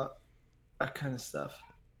thought about that kind of stuff.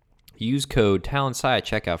 Use code TALENTSCI at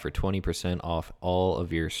checkout for 20% off all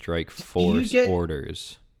of your Strike Force get-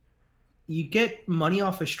 orders. You get money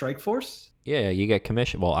off of Strike Force? Yeah, you get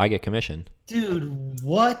commission. Well, I get commission. Dude,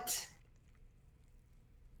 what?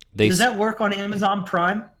 They Does that work on Amazon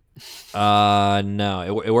Prime?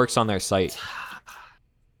 no, it works on their site.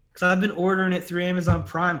 Because I've been ordering it through Amazon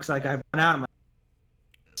Prime because like I run out of my,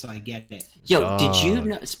 so I get it. Yo, did you Dog.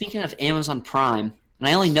 know, speaking of Amazon Prime, and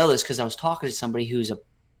I only know this because I was talking to somebody who's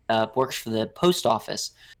works for the post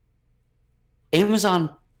office.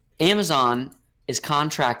 Amazon is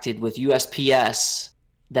contracted with USPS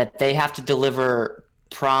that they have to deliver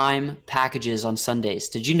Prime packages on Sundays.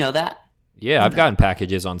 Did you know that? Yeah, I've gotten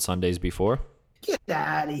packages on Sundays before. Get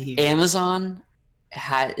out of here. Amazon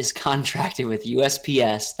is contracted with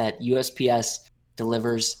USPS that USPS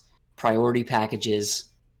delivers priority packages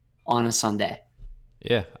on a Sunday.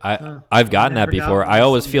 Yeah, Huh. I've gotten that Never got before. one I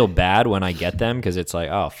always Sunday. feel bad when I get them because it's like,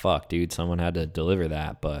 oh fuck, dude, someone had to deliver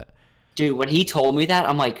that. But Dude, when he told me that,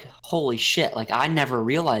 I'm like, holy shit. Like, I never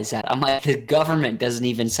realized that. I'm like, the government doesn't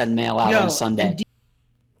even send mail out on Sunday.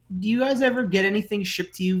 Do you guys ever get anything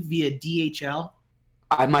shipped to you via DHL?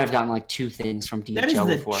 I might have gotten like 2 things from DHL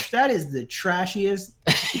before. That is the trashiest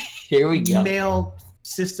Here we go. mail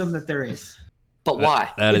system that there is. But why?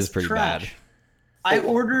 that is It's pretty trash. bad. I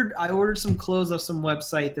ordered some clothes off some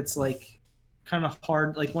website that's like kind of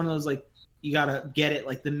hard, like one of those like you gotta get it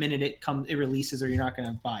like the minute it releases or you're not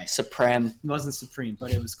gonna buy it. Supreme. It wasn't Supreme,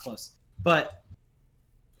 but it was close. But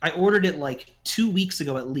I ordered it like 2 weeks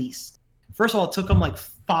ago at least. First of all, it took them like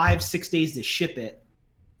 5-6 days to ship it.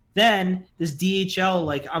 Then this DHL,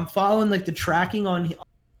 like I'm following like the tracking on, and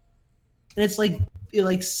it's like it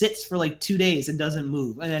like sits for like 2 days and doesn't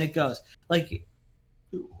move, and then it goes. Like,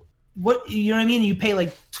 what, you know what I mean? You pay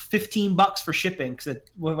like $15 for shipping because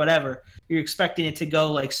whatever, you're expecting it to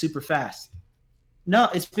go like super fast. No,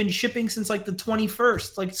 it's been shipping since like the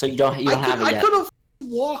 21st. Like, So you don't have it I yet. could have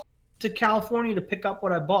walked to California to pick up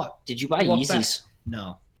what I bought. Did you buy Walk Yeezys? back.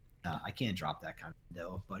 No, I can't drop that kind of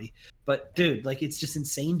dough, buddy. But dude, like it's just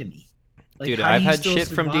insane to me. Like, Dude, how do I've you had still shit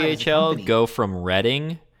from survive as a DHL company? go from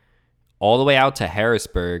Reading all the way out to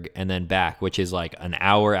Harrisburg and then back, which is like an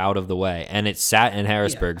hour out of the way. And it sat in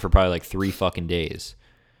Harrisburg for probably like 3 fucking days.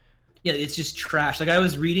 Yeah, it's just trash. Like I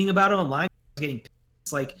was reading about it online, I was getting pissed.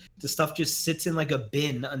 It's like the stuff just sits in like a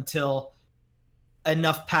bin until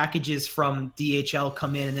enough packages from DHL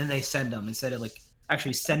come in, and then they send them instead of like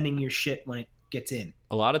actually sending your shit when it gets in.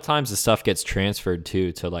 A lot of times the stuff gets transferred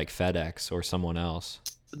too to like FedEx or someone else.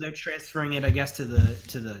 So they're transferring it, I guess, to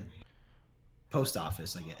the post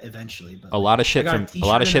office, I guess, eventually. But A lot of shit I got from a a t-shirt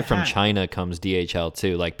lot of and shit a from hat. China comes DHL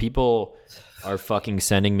too. Like people are fucking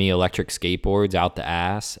sending me electric skateboards out the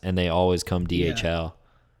ass, and they always come DHL.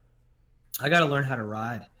 I got to learn how to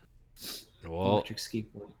ride Well, electric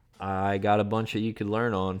skateboard. I got a bunch that you could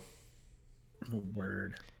learn on.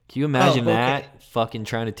 Word. Can you imagine okay. that? Fucking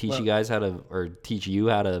trying to teach Well- you guys how to, or teach you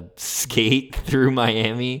how to skate through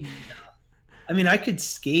Miami. I mean, I could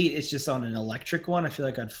skate. It's just on an electric one. I feel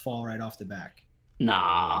like I'd fall right off the back.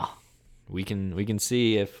 Nah. We can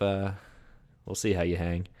see if we'll see how you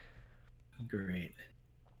hang. Great.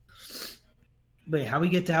 Wait, how we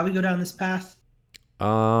go down this path?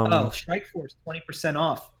 Um, Strikeforce 20%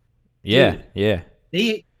 off. yeah, dude. yeah.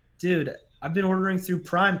 Dude, I've been ordering through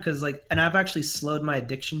Prime because and I've actually slowed my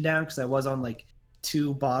addiction down because I was on like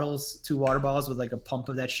 2 water bottles with like a pump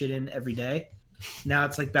of that shit in every day. Now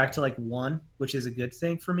it's like back to like 1, which is a good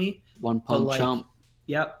thing for me. One But, pump like, chump.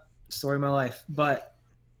 Yep, story of my life. But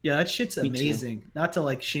yeah, that shit's Me too. amazing. Not to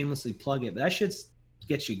like shamelessly plug it, but that shit's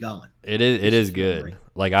gets you going. It is It's good. great.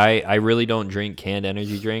 Like I really don't drink canned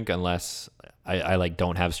energy drink unless I like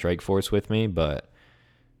don't have Strikeforce with me, but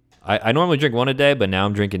I normally drink 1 a day, but now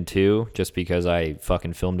I'm drinking 2 just because I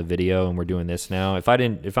fucking filmed a video and we're doing this now. If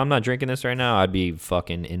I'm not drinking this right now, I'd be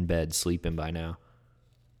fucking in bed sleeping by now.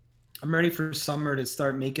 I'm ready for summer to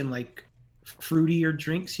start making like fruitier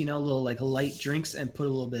drinks, little like light drinks, and put a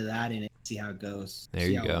little bit of that in it. See how it goes. There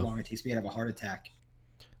see you how go. long it takes me to have a heart attack.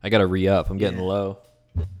 I gotta re-up. I'm getting Yeah. low.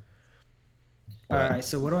 All right,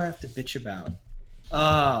 so what do I have to bitch about?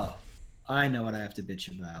 Oh, I know what I have to bitch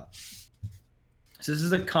about. So this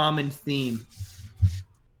is a common theme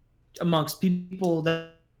amongst people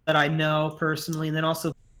that I know personally, and then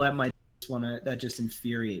also people at my one that just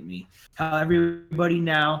infuriate me. How everybody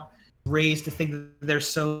now raised to think that they're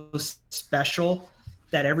so special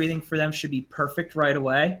that everything for them should be perfect right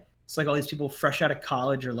away. It's like all these people fresh out of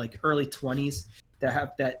college or like early 20s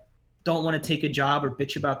that don't want to take a job or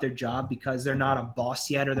bitch about their job because they're not a boss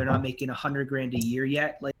yet or they're not making $100,000 a year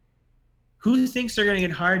yet. Like, who thinks they're going to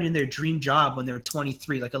get hired in their dream job when they're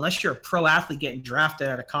 23? Like, unless you're a pro athlete getting drafted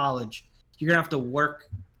out of college, you're going to have to work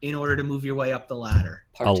in order to move your way up the ladder.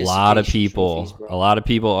 A lot of Participation people, trophies, bro. a lot of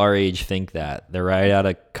people our age think that. They're right out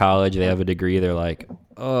of college, they have a degree, they're like,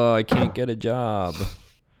 "Oh, I can't get a job."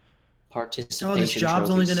 Participation Oh, this job's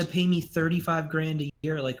only trophies. going to pay me $35,000 a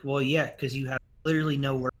year. Like, well, yeah, because you have literally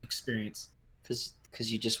no work experience.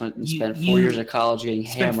 Because you just went and You- spent you 4 years of college getting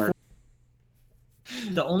spent hammered.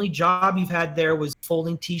 The only job you've had there was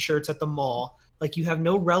folding T-shirts at the mall. Like, you have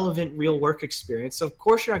no relevant real work experience, so of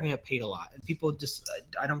course you're not going to get paid a lot. And people just,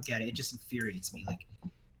 I don't get it. It just infuriates me. Like,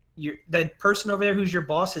 that person over there who's your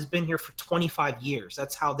boss has been here for 25 years.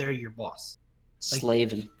 That's how they're your boss. Like,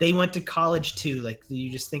 Slaving. They went to college too. Like, you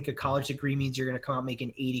just think a college degree means you're going to come out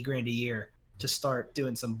making $80,000 a year to start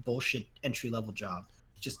doing some bullshit entry level job.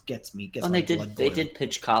 It just gets me. Gets And my they blood did boiling.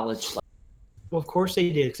 pitch college. Like, Well, of course they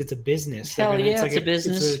did, because it's a business. Hell yeah, like it's a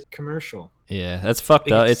business. It's a commercial. Yeah, that's fucked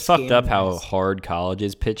They up. get It's fucked up how scandalized. hard college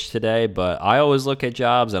is pitched today, but I always look at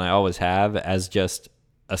jobs, and I always have, as just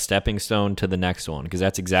a stepping stone to the next one, because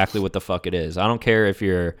that's exactly what the fuck it is. I don't care if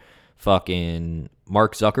you're fucking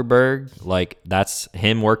Mark Zuckerberg, like, that's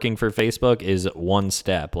him working for Facebook is one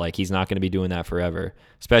step. Like, he's not going to be doing that forever,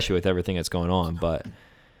 especially with everything that's going on, but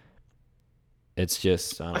it's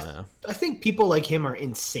just, I don't know. I think people like him are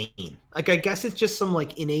insane. Like, I guess it's just some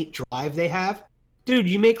like innate drive they have. Dude,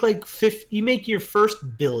 you make like you make your first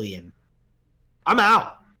billion. I'm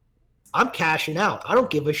out. I'm cashing out. I don't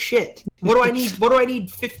give a shit. What do I need? What do I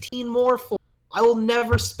need 15 more for? I will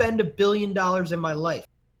never spend $1 billion in my life.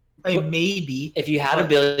 I mean, maybe. If you had $1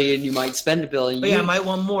 billion, you might spend $1 billion. Yeah, I might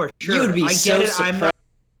want more. Sure. You would be so surprised.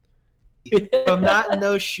 I'm not in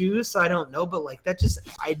those shoes, so I don't know. But like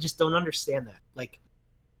I just don't understand that. Like,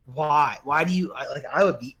 why? Why do you I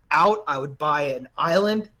would be out. I would buy an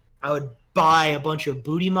island. I would buy a bunch of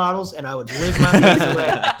booty models, and I would live my life away.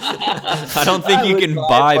 I don't think you can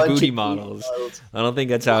buy booty models. I don't think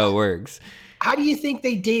that's how it works. How do you think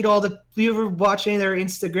they date all the? You ever watch any of their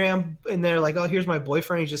Instagram and they're like, "Oh, here's my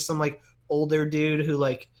boyfriend." He's just some like older dude who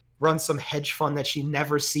like runs some hedge fund that she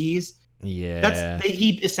never sees. Yeah,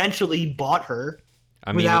 he essentially bought her.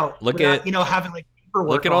 I mean, without having like paperwork.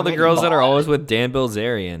 Look at all the girls that are always with Dan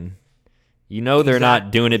Bilzerian. You know they're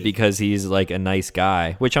not doing it because he's like a nice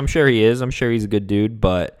guy, which I'm sure he is. I'm sure he's a good dude,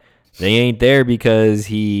 but they ain't there because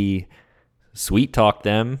he sweet talked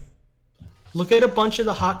them. Look at a bunch of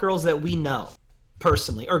the hot girls that we know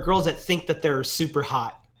personally, or girls that think that they're super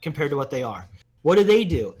hot compared to what they are. What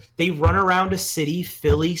do? They run around a city,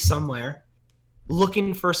 Philly, somewhere,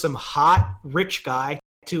 looking for some hot, rich guy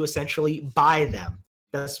to essentially buy them.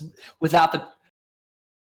 That's without the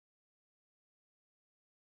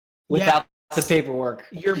paperwork.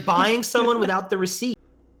 You're buying someone without the receipt.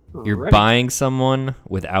 You're buying someone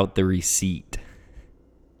without the receipt.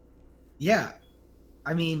 Yeah.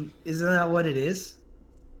 I mean, isn't that what it is?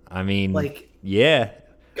 I mean, like, yeah.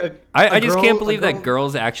 I just can't believe that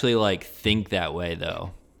girls actually like think that way,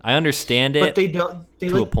 though. I understand it, but they don't.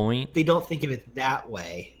 To a point. They don't think of it that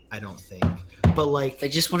way. I don't think. But like, they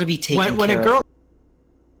just want to be taken when care a girl of.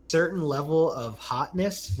 Certain level of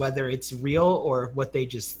hotness, whether it's real or what they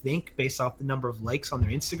just think based off the number of likes on their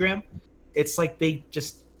Instagram, it's like they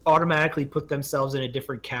just automatically put themselves in a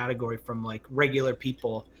different category from like regular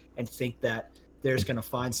people and think that they're just gonna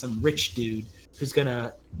find some rich dude who's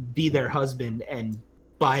gonna be their husband and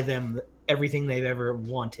buy them everything they've ever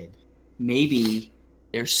wanted. Maybe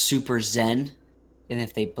they're super zen, and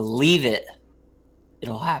if they believe it,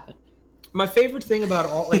 it'll happen. My favorite thing about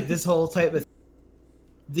all like this whole type of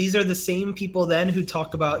these are the same people then who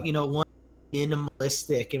talk about, one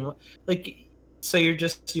minimalistic and like, so you're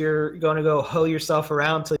going to go hoe yourself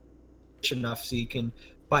around till you're rich enough so you can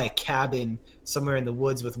buy a cabin somewhere in the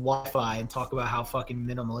woods with Wi-Fi and talk about how fucking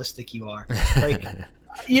minimalistic you are. Like,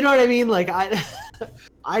 you know what I mean? Like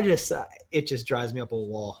it just drives me up a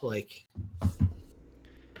wall. Like,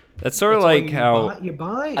 that's sort of like how you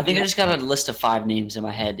buy. I think I just got a list of 5 names in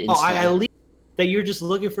my head. I leave that you're just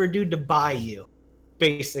looking for a dude to buy you.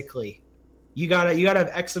 Basically, you gotta have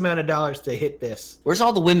X amount of dollars to hit this. Where's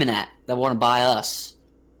all the women at that want to buy us?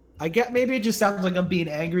 I get maybe it just sounds like I'm being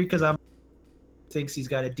angry because thinks he's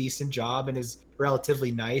got a decent job and is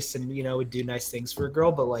relatively nice and would do nice things for a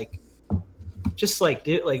girl, but like, just like,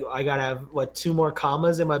 dude, like I gotta have 2 more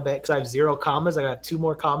commas in my bank because I have 0 commas. I got 2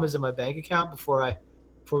 more commas in my bank account before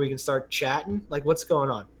we can start chatting. Like, what's going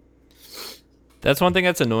on? That's one thing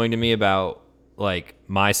that's annoying to me about like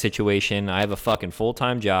my situation. I have a fucking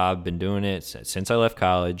full-time job, been doing it since I left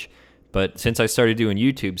college, but since I started doing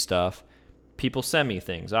YouTube stuff, people send me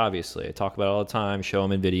things. Obviously, I talk about it all the time, show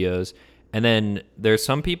them in videos, and then there's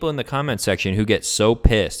some people in the comment section who get so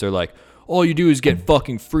pissed. They're like, all you do is get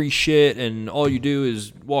fucking free shit and all you do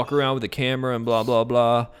is walk around with a camera and blah blah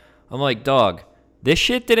blah. I'm like, dog, this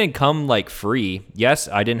shit didn't come like free. Yes,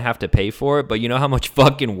 I didn't have to pay for it, but you know how much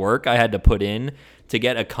fucking work I had to put in to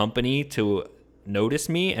get a company to notice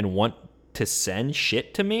me and want to send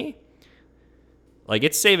shit to me? Like,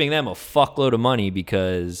 it's saving them a fuckload of money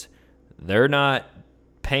because they're not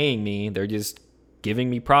paying me. They're just giving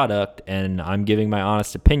me product and I'm giving my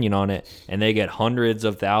honest opinion on it, and they get hundreds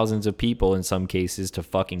of thousands of people in some cases to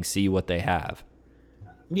fucking see what they have.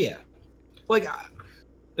 Yeah. Like,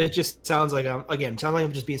 it just sounds like I'm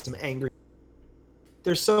just being some angry.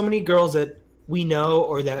 There's so many girls that we know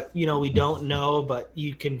or that, we don't know, but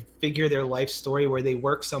you can figure their life story where they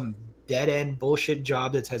work some dead-end bullshit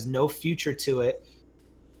job that has no future to it,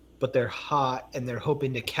 but they're hot and they're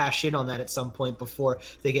hoping to cash in on that at some point before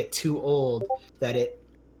they get too old that it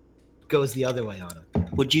goes the other way on them.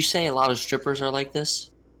 Would you say a lot of strippers are like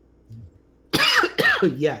this?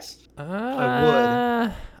 Yes,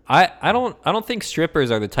 I would. I don't think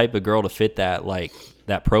strippers are the type of girl to fit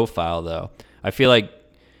that profile though. I feel like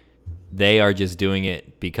they are just doing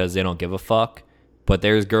it because they don't give a fuck. But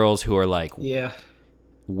there's girls who are like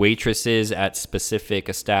waitresses at specific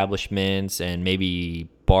establishments and maybe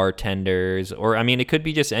bartenders, or I mean it could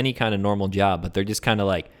be just any kind of normal job, but they're just kind of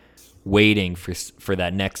like waiting for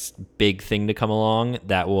that next big thing to come along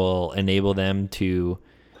that will enable them to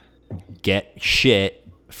get shit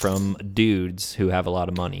from dudes who have a lot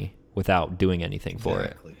of money without doing anything for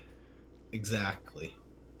it. Exactly.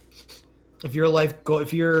 If your life go,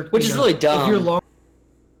 if you're Which is really dumb. If your long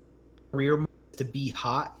career is to be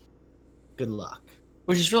hot, good luck.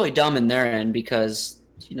 Which is really dumb in their end because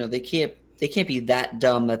they can't be that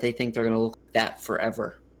dumb that they think they're gonna look like that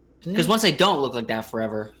forever. Because once they don't look like that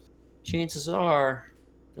forever, chances are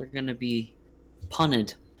they're gonna be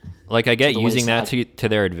punted. Like, I get using that to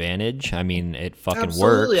their advantage. I mean, it fucking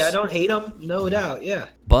Absolutely. works. I don't hate them, no doubt. Yeah.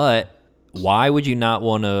 But why would you not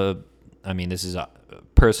want to? I mean, this is a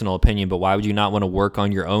personal opinion, but why would you not want to work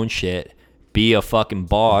on your own shit, be a fucking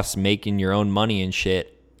boss, making your own money and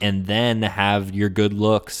shit, and then have your good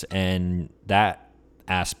looks and that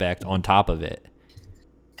aspect on top of it?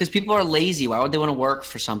 Because people are lazy. Why would they want to work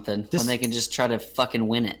for something when they can just try to fucking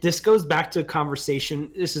win it? This goes back to a conversation.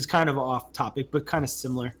 This is kind of off topic, but kind of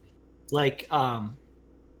similar. Like,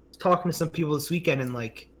 talking to some people this weekend, and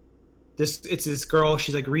like, it's this girl.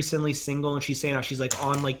 She's like recently single, and she's saying how she's like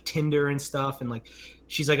on like Tinder and stuff, and like,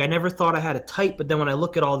 she's like, I never thought I had a type, but then when I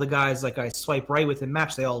look at all the guys like I swipe right with and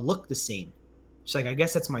match, they all look the same. She's like, I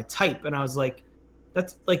guess that's my type, and I was like,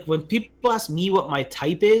 that's like when people ask me what my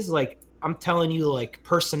type is, like, I'm telling you, like,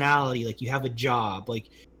 personality, like you have a job, like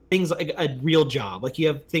things like a real job, like you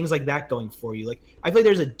have things like that going for you. Like, I feel like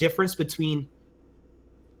there's a difference between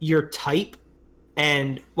your type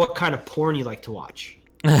and what kind of porn you like to watch.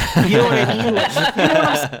 You know what I mean?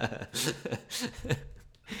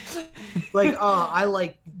 Like, oh, I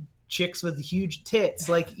like chicks with huge tits.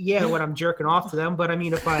 Like, yeah, when I'm jerking off to them. But I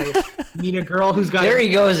mean, if I meet a girl who's got, there he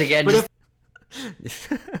goes again. But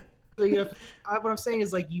what I'm saying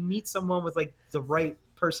is, like, you meet someone with like the right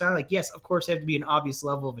personality. Like, yes, of course, there have to be an obvious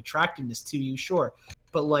level of attractiveness to you, sure.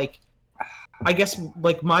 But like, I guess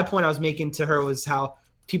like my point I was making to her was how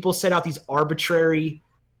people set out these arbitrary,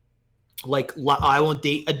 like, I won't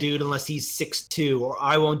date a dude unless he's 6'2", or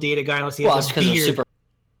I won't date a guy unless he has a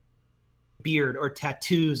beard or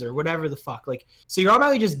tattoos or whatever the fuck. Like, so you're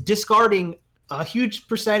automatically just discarding a huge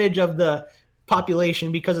percentage of the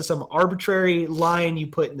population because of some arbitrary line you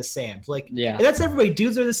put in the sand. Like, yeah, and that's everybody.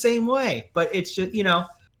 Dudes are the same way, but it's just,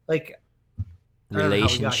 like,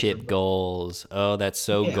 relationship goals. Oh, that's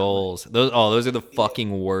so goals. Those are the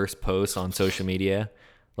fucking worst posts on social media.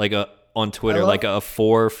 Like on Twitter, like a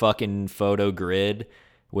 4 fucking photo grid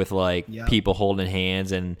with like people holding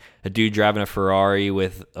hands and a dude driving a Ferrari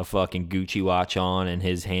with a fucking Gucci watch on and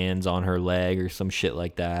his hands on her leg or some shit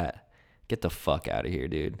like that. Get the fuck out of here,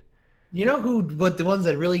 dude. You know what the ones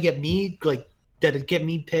that really get me, like, that get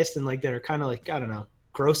me pissed and like that are kind of like, I don't know,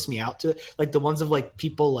 gross me out to, like the ones of like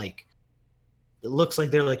people like, it looks like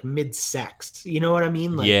they're like mid-sex. You know what I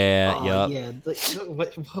mean? Like, yeah.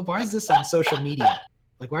 Like, why is this on social media?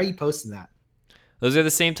 Like, why are you posting that? Those are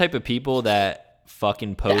the same type of people that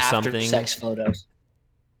fucking post something. Sex photos.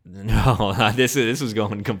 No, this was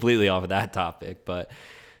going completely off of that topic, but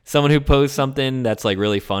someone who posts something that's like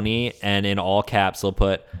really funny and in all caps they'll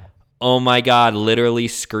put, "Oh my god," literally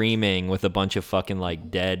screaming with a bunch of fucking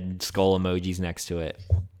like dead skull emojis next to it.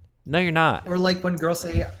 No, you're not. Or like when girls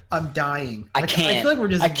say, "I'm dying." I can't. I feel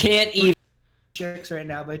like I can't even chicks right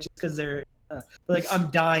now, but just because they're like,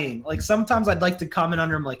 "I'm dying." Like, sometimes I'd like to comment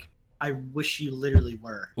under them, like, "I wish you literally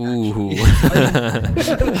were." Ooh.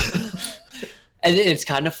 And it's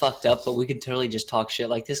kind of fucked up, but we could totally just talk shit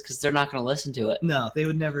like this because they're not going to listen to it. No, they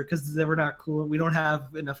would never, because we're not cool. We don't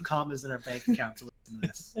have enough commas in our bank account to listen to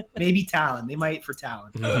this. Maybe Talon. They might for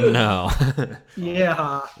Talon. No.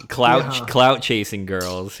 Yeah. Clout chasing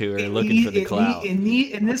girls who are looking for the clout.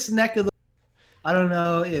 In this neck of the, I don't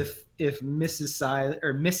know if Mrs. Psy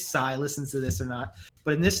or Miss Psy listens to this or not,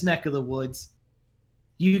 but in this neck of the woods,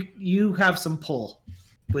 you have some pull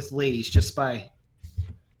with ladies just by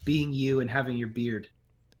being you and having your beard.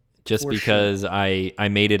 Just because I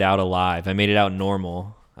made it out alive. I made it out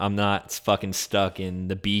normal. I'm not fucking stuck in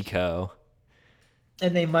the Beco.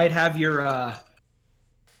 And they might have your what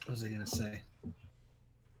was I gonna say?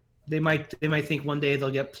 They might think one day they'll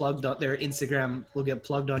get plugged on their Instagram will get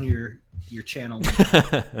plugged on your channel.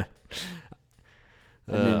 And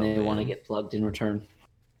then they want to get plugged in return.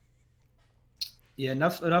 Yeah,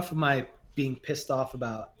 enough of my being pissed off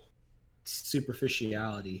about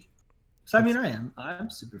superficiality. So I mean, I'm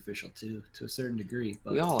superficial too, to a certain degree.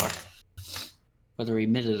 But we all are, whether we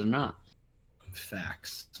admit it or not.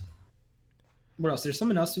 Facts. What else? There's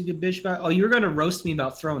someone else we could bitch about. Oh, you were gonna roast me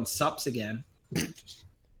about throwing sups again.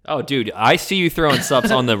 Oh, dude, I see you throwing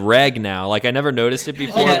sups on the reg now. Like, I never noticed it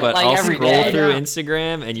before, but like I'll scroll through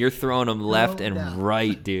Instagram and you're throwing them left and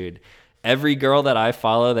right, dude. Every girl that I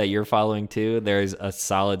follow that you're following too, there's a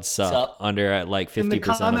solid sup under at like 50% of them.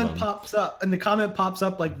 And the comment pops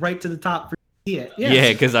up like right to the top for you to see it.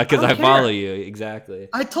 Yeah, because I follow you. Exactly.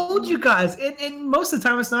 I told you guys. And most of the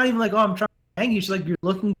time it's not even like, oh, I'm trying to hang you. She's like, you're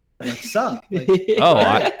looking like suck. Like, Oh,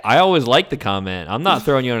 I always like the comment. I'm not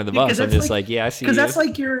throwing you under the Yeah, 'cause bus. I'm that's just like, yeah, I see you. because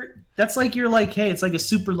that's like you're like, hey, it's like a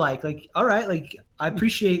super like all right, like I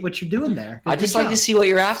appreciate what you're doing there. I just like to see what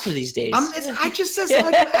you're after these days. I just says like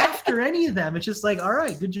I'm after any of them. It's just like, all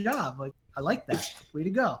right, good job. Like I like that. Way to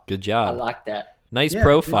go. Good I job. like that. Nice Yeah,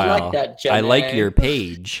 profile. I like that, Jenny. I like your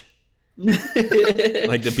page.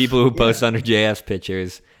 Like the people who post under JF's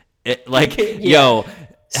pictures. Yo,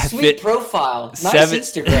 Sweet profile. Nice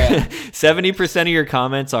Instagram. 70% of your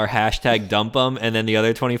comments are hashtag dump 'em, and then the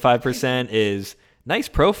other 25% is nice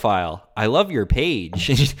profile. I love your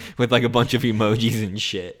page with like a bunch of emojis and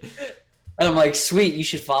shit. And I'm like, sweet, you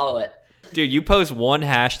should follow it. Dude, you post one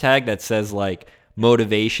hashtag that says like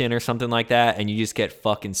motivation or something like that, and you just get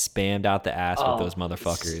fucking spammed out the ass with those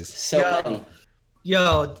motherfuckers. So many.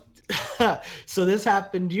 Yo, so this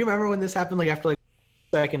happened. Do you remember when this happened? Like after like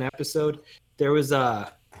the second episode, there was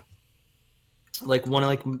like one of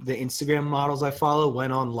like the Instagram models I follow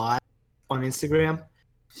went on live on Instagram,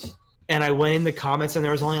 and I went in the comments and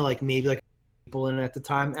there was only like maybe like people in it at the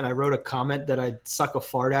time, and I wrote a comment that I'd suck a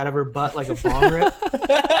fart out of her butt like a bong rip.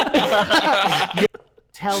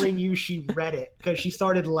 Telling you she read it because she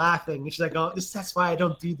started laughing and she's like, oh, that's why I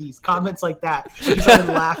don't do these comments like that. She started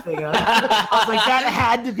laughing. I was like, that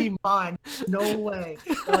had to be mine. No way.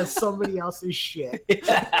 That was somebody else's shit.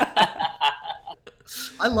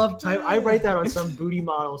 I love type. I write that on some booty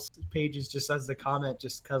models pages just as the comment,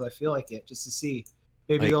 just because I feel like it, just to see.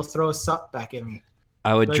 Maybe they'll throw a suck back at me.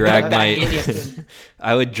 I would Like drag that.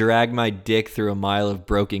 I would drag my dick through a mile of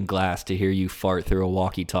broken glass to hear you fart through a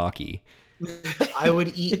walkie-talkie. I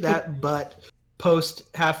would eat that butt post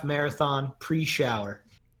half marathon pre-shower.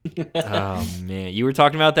 Oh man, you were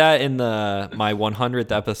talking about that in my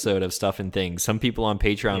 100th episode of Stuff and Things. Some people on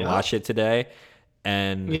Patreon watched it today,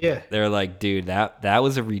 and they're like, "Dude, that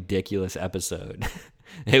was a ridiculous episode."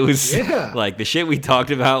 It was like the shit we talked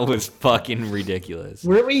about was fucking ridiculous.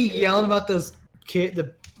 Weren't we yelling about the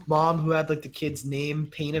mom who had like the kid's name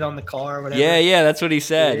painted on the car or whatever? Yeah, that's what he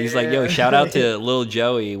said. He's like, yo, Yeah. shout out to Lil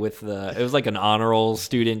Joey with it was like an honor roll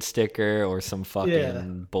student sticker or some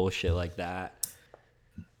fucking bullshit like that.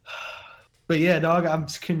 But yeah, dog, I'm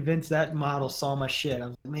convinced that model saw my shit. I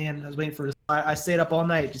was like, man, I was waiting for it. I stayed up all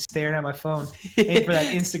night just staring at my phone, waiting for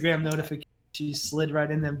that Instagram notification. She slid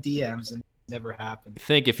right in them DMs and it never happened. I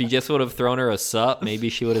think if you just would have thrown her a sup, maybe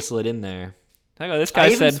she would have slid in there. This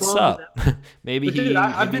guy said sup. Maybe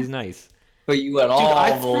he's nice. But you went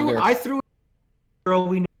all vulgar. I threw a girl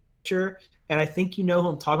we know, sure, and I think you know who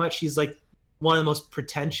I'm talking about. She's like one of the most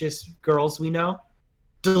pretentious girls we know.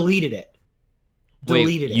 Deleted it.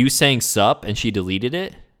 Wait, you saying sup and she deleted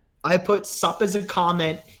it? I put sup as a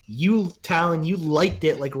comment. You, Talon, you liked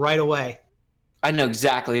it like right away. I know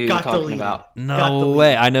exactly who you're talking about. No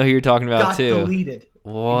way. I know who you're talking about too. Deleted.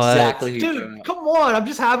 What? Exactly. Dude, come on! I'm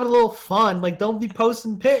just having a little fun. Like, don't be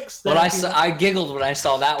posting pics. But I giggled when I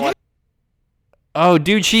saw that one. Oh,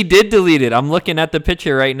 dude, she did delete it. I'm looking at the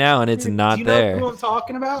picture right now, and it's not you there. know who I'm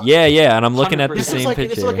talking about? Yeah, and I'm looking at the same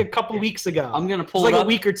picture. It's like a couple weeks ago. I'm gonna pull it it up up a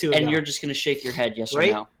week or two, and ago. you're just gonna shake your head yes or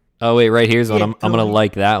Right? no. Oh wait, right here's one. Yeah, I'm gonna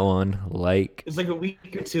like that one. Like. It's like a week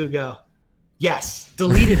or two ago. Yes,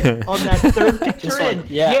 deleted it on that third picture.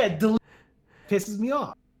 Delete. Pisses me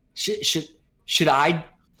off. Should I?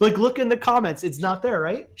 Like, look in the comments. It's not there,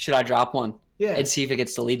 right? Should I drop one? Yeah. And see if it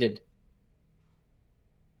gets deleted.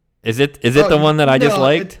 Is it the one that I just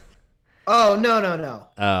liked? Oh no.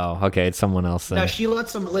 Oh, okay, it's someone else then. No, she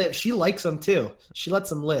lets them live. She likes them too. She lets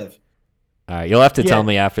them live. All right, you'll have to tell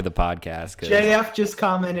me after the podcast. JF just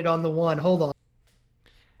commented on the one. Hold on.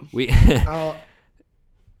 We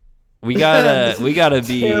gotta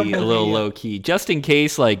be a little low key, just in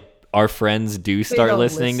case like our friends do start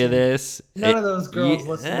listening to this. None of those girls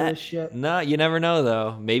listen to this shit. No, you never know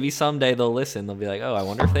though. Maybe someday they'll listen. They'll be like, oh, I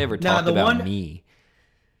wonder if they ever talked about me.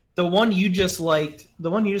 The one you just liked,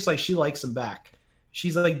 she likes him back.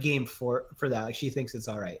 She's like game for that. Like she thinks it's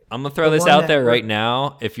all right. I'm gonna throw this out there right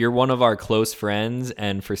now. If you're one of our close friends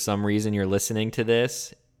and for some reason you're listening to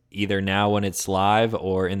this, either now when it's live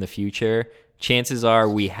or in the future, chances are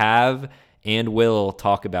we have and will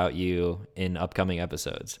talk about you in upcoming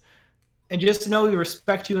episodes. And just know we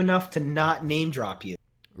respect you enough to not name drop you.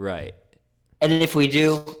 Right. And if we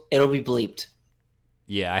do, it'll be bleeped.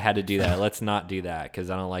 Yeah, I had to do that. Let's not do that because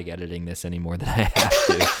I don't like editing this any more than I have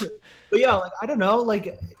to. But yeah, like I don't know.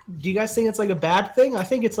 Like, do you guys think it's like a bad thing? I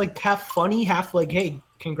think it's like half funny, half like, hey,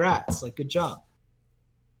 congrats, like good job.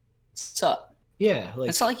 What's up? Yeah, like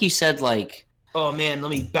it's not like you said like, oh man,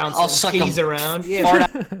 let me bounce suck these around. Yeah.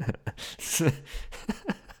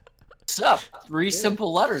 What's up? 3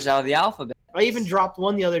 simple letters out of the alphabet. I even dropped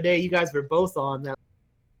one the other day. You guys were both on that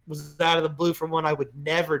was out of the blue from one I would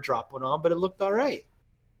never drop one on, but it looked all right.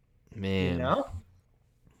 Man, You know,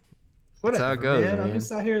 that's how it goes, man. I'm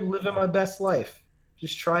just out here living my best life,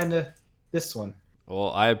 just trying to this one.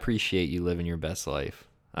 Well, I appreciate you living your best life.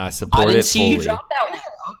 I support I didn't it see fully. you drop that one.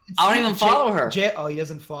 I don't even follow her. Oh, he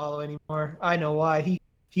doesn't follow anymore. I know why. He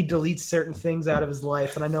deletes certain things out of his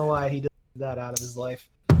life, and I know why he does that out of his life.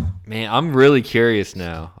 Man, I'm really curious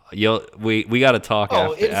now. We got to talk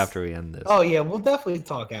after we end this. Oh yeah, we'll definitely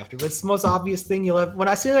talk after. But it's the most obvious thing you'll ever. When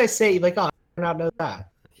I say, you're like, oh, I do not know that.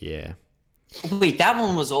 Yeah. Wait, that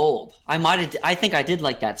one was old. I think I did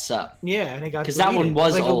like that sub. Yeah, and it got because that one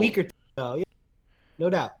was like old. a week or two ago. Yeah, no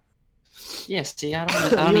doubt. Yeah, see, I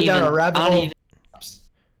don't even.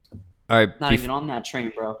 All right, not even on that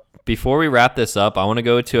train, bro. Before we wrap this up, I want to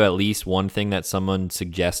go to at least one thing that someone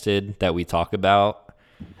suggested that we talk about.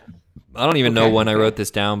 I don't even know when I wrote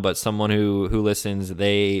this down, but someone who listens,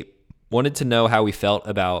 they wanted to know how we felt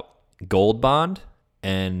about Gold Bond,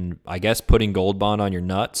 and I guess putting Gold Bond on your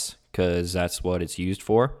nuts because that's what it's used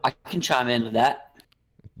for. I can chime in with that.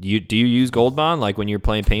 Do you use Gold Bond like when you're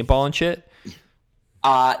playing paintball and shit?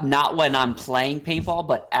 Not when I'm playing paintball,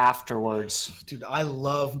 but afterwards. Dude, I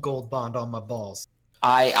love Gold Bond on my balls.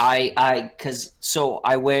 I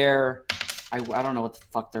wear, I don't know what the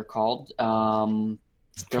fuck they're called.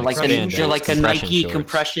 They're like a Nike shorts.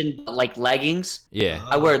 compression like leggings. Yeah.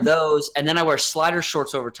 I wear those, and then I wear slider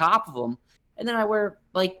shorts over top of them, and then I wear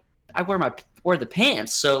the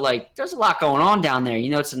pants. So like, there's a lot going on down there. You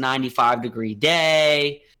know, it's a 95-degree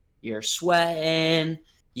day. You're sweating.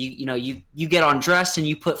 You get undressed and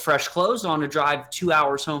you put fresh clothes on to drive 2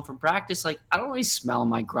 hours home from practice. Like, I don't really smell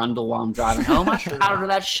my grundle while I'm driving home. I powder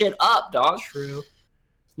that shit up, dog. True.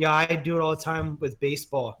 Yeah, I do it all the time with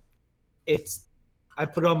baseball. I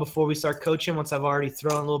put it on before we start coaching. Once I've already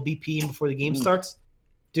thrown a little BP in before the game starts,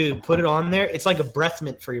 dude, put it on there. It's like a breath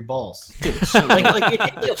mint for your balls. It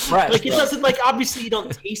doesn't obviously you don't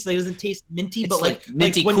taste. It doesn't taste minty, but like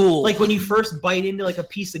minty when, cool. Like when you first bite into like a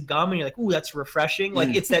piece of gum and you're like, ooh, that's refreshing.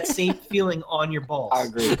 Like it's that same feeling on your balls. I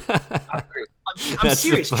agree. I'm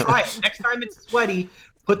serious. Try it. Next time it's sweaty,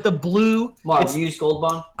 put the blue. Mark, you use Gold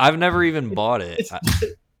Bond? I've never even bought it.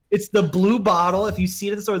 It's the blue bottle. If you see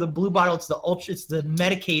it in the store, the blue bottle, it's the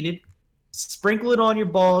medicated. Sprinkle it on your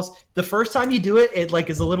balls. The first time you do it, it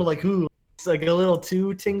is a little ooh, it's like a little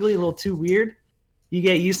too tingly, a little too weird. You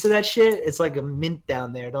get used to that shit. It's like a mint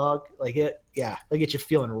down there, dog. It'll get you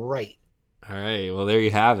feeling right. All right, well there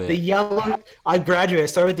you have it. The yellow, I graduated. I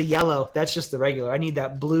started with the yellow. That's just the regular. I need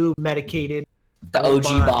that blue medicated. The OG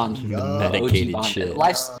bond. Medicated OG shit.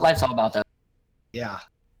 Life's all about that. Yeah.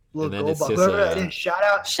 And then Gold it's bond. just Whoever that is, shout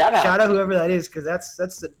out whoever that is, because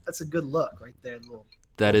that's a good look right there.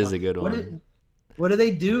 That is a good one. What do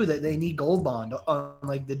they do that they need Gold Bond on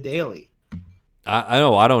like the daily? I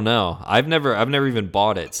don't know. I've never even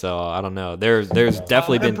bought it, so I don't know. There's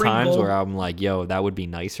definitely been times where I'm like, yo, that would be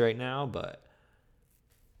nice right now, but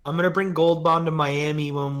I'm gonna bring Gold Bond to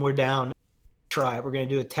Miami when we're down. Try it. We're gonna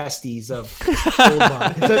do a testes of Gold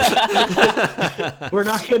Bond. We're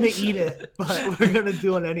not gonna eat it, but we're gonna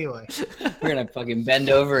do it anyway. We're gonna fucking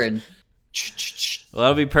bend over and. Well,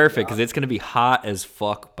 that'll be perfect because it's gonna be hot as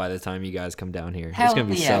fuck by the time you guys come down here. Hell it's gonna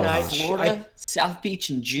be so hot. Florida, South Beach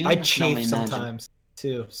in June. I chafe sometimes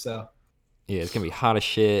too, so yeah, it's gonna be hot as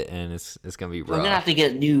shit, and it's gonna be rough. I'm gonna have to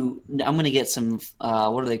get I'm gonna get some.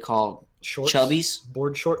 What are they called? Shorts, chubbies,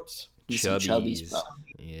 board shorts. Chubbies, bro.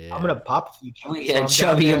 Yeah. I'm gonna pop a few. I'm gonna get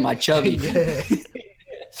chubby in my chubby. Yeah.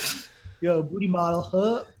 Yo, booty model,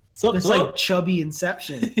 huh? It's like chubby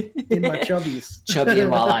inception in my chubbies. Chubby and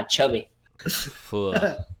while I'm chubby. Fuck.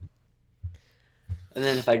 And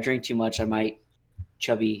then if I drink too much, I might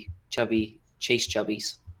chubby chase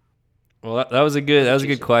chubbies. Well, that was a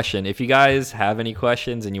good question. If you guys have any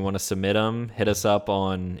questions and you want to submit them, hit us up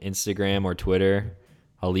on Instagram or Twitter.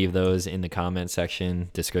 I'll leave those in the comment section,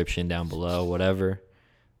 description down below, whatever.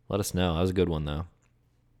 Let us know. That was a good one though.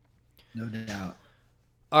 No doubt.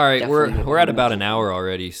 All right, we're at about an hour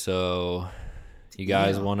already, so you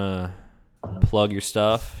guys want to plug your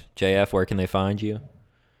stuff? JF, where can they find you?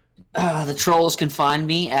 The trolls can find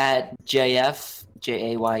me at JF,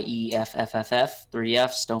 JAYEFFFF, 3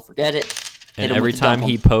 Fs, don't forget it. And every time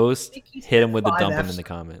he posts, hit him with the dump him in the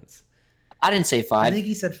comments. I didn't say 5. I think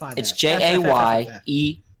he said 5. It's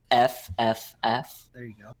JAYEFFF. There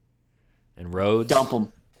you go. And Rhodes? Dump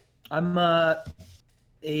him. I'm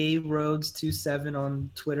A Rhodes 27 on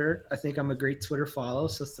Twitter. I think I'm a great Twitter follow,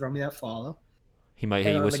 so throw me that follow. He might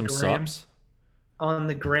hit you with some subs. On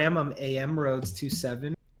the gram, I'm AM Rhodes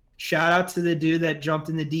 27. Shout out to the dude that jumped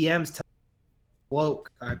in the DMs.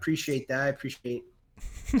 woke. I appreciate that. I appreciate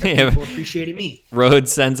Yeah. people appreciating me.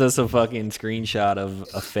 Rhodes sends us a fucking screenshot of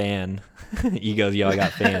a fan. He goes, "Yo, I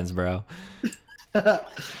got fans, bro."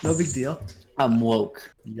 No big deal. I'm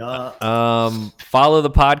woke. Yeah. Follow the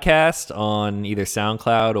podcast on either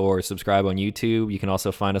SoundCloud or subscribe on YouTube. You can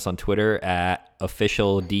also find us on Twitter at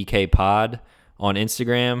official DK Pod. On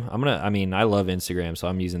Instagram, I love Instagram, so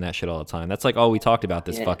I'm using that shit all the time. That's like all we talked about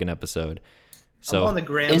this fucking episode. So I'm on the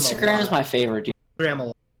gram. Instagram is my favorite, dude. Gram a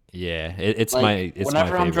lot. yeah, it's Like, my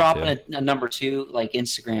whenever I'm favorite dropping too. a number 2, like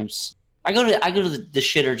Instagrams, I go to the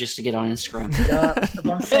shitter just to get on Instagram.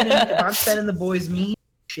 If I'm sending the boys me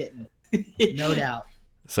shitting, no doubt.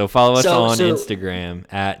 So follow us So- on so-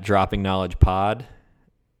 Instagram at Dropping Knowledge Pod.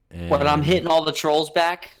 When I'm hitting all the trolls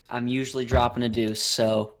back, I'm usually dropping a deuce.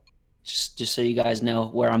 So just so you guys know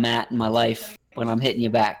where I'm at in my life when I'm hitting you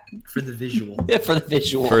back For the visual. for the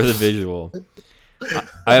visual. for the visual.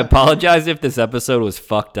 I apologize if this episode was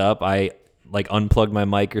fucked up. I like unplugged my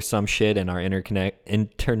mic or some shit, and our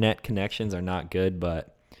internet connections are not good.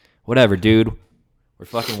 But whatever, dude. We're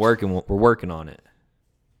fucking working. We're working on it.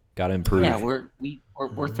 Got to improve. Yeah,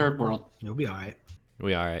 we're third world. You'll be all right.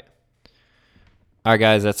 We all right. All right,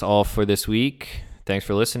 guys. That's all for this week. Thanks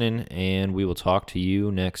for listening, and we will talk to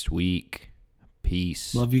you next week.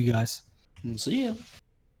 Peace. Love you guys. See ya.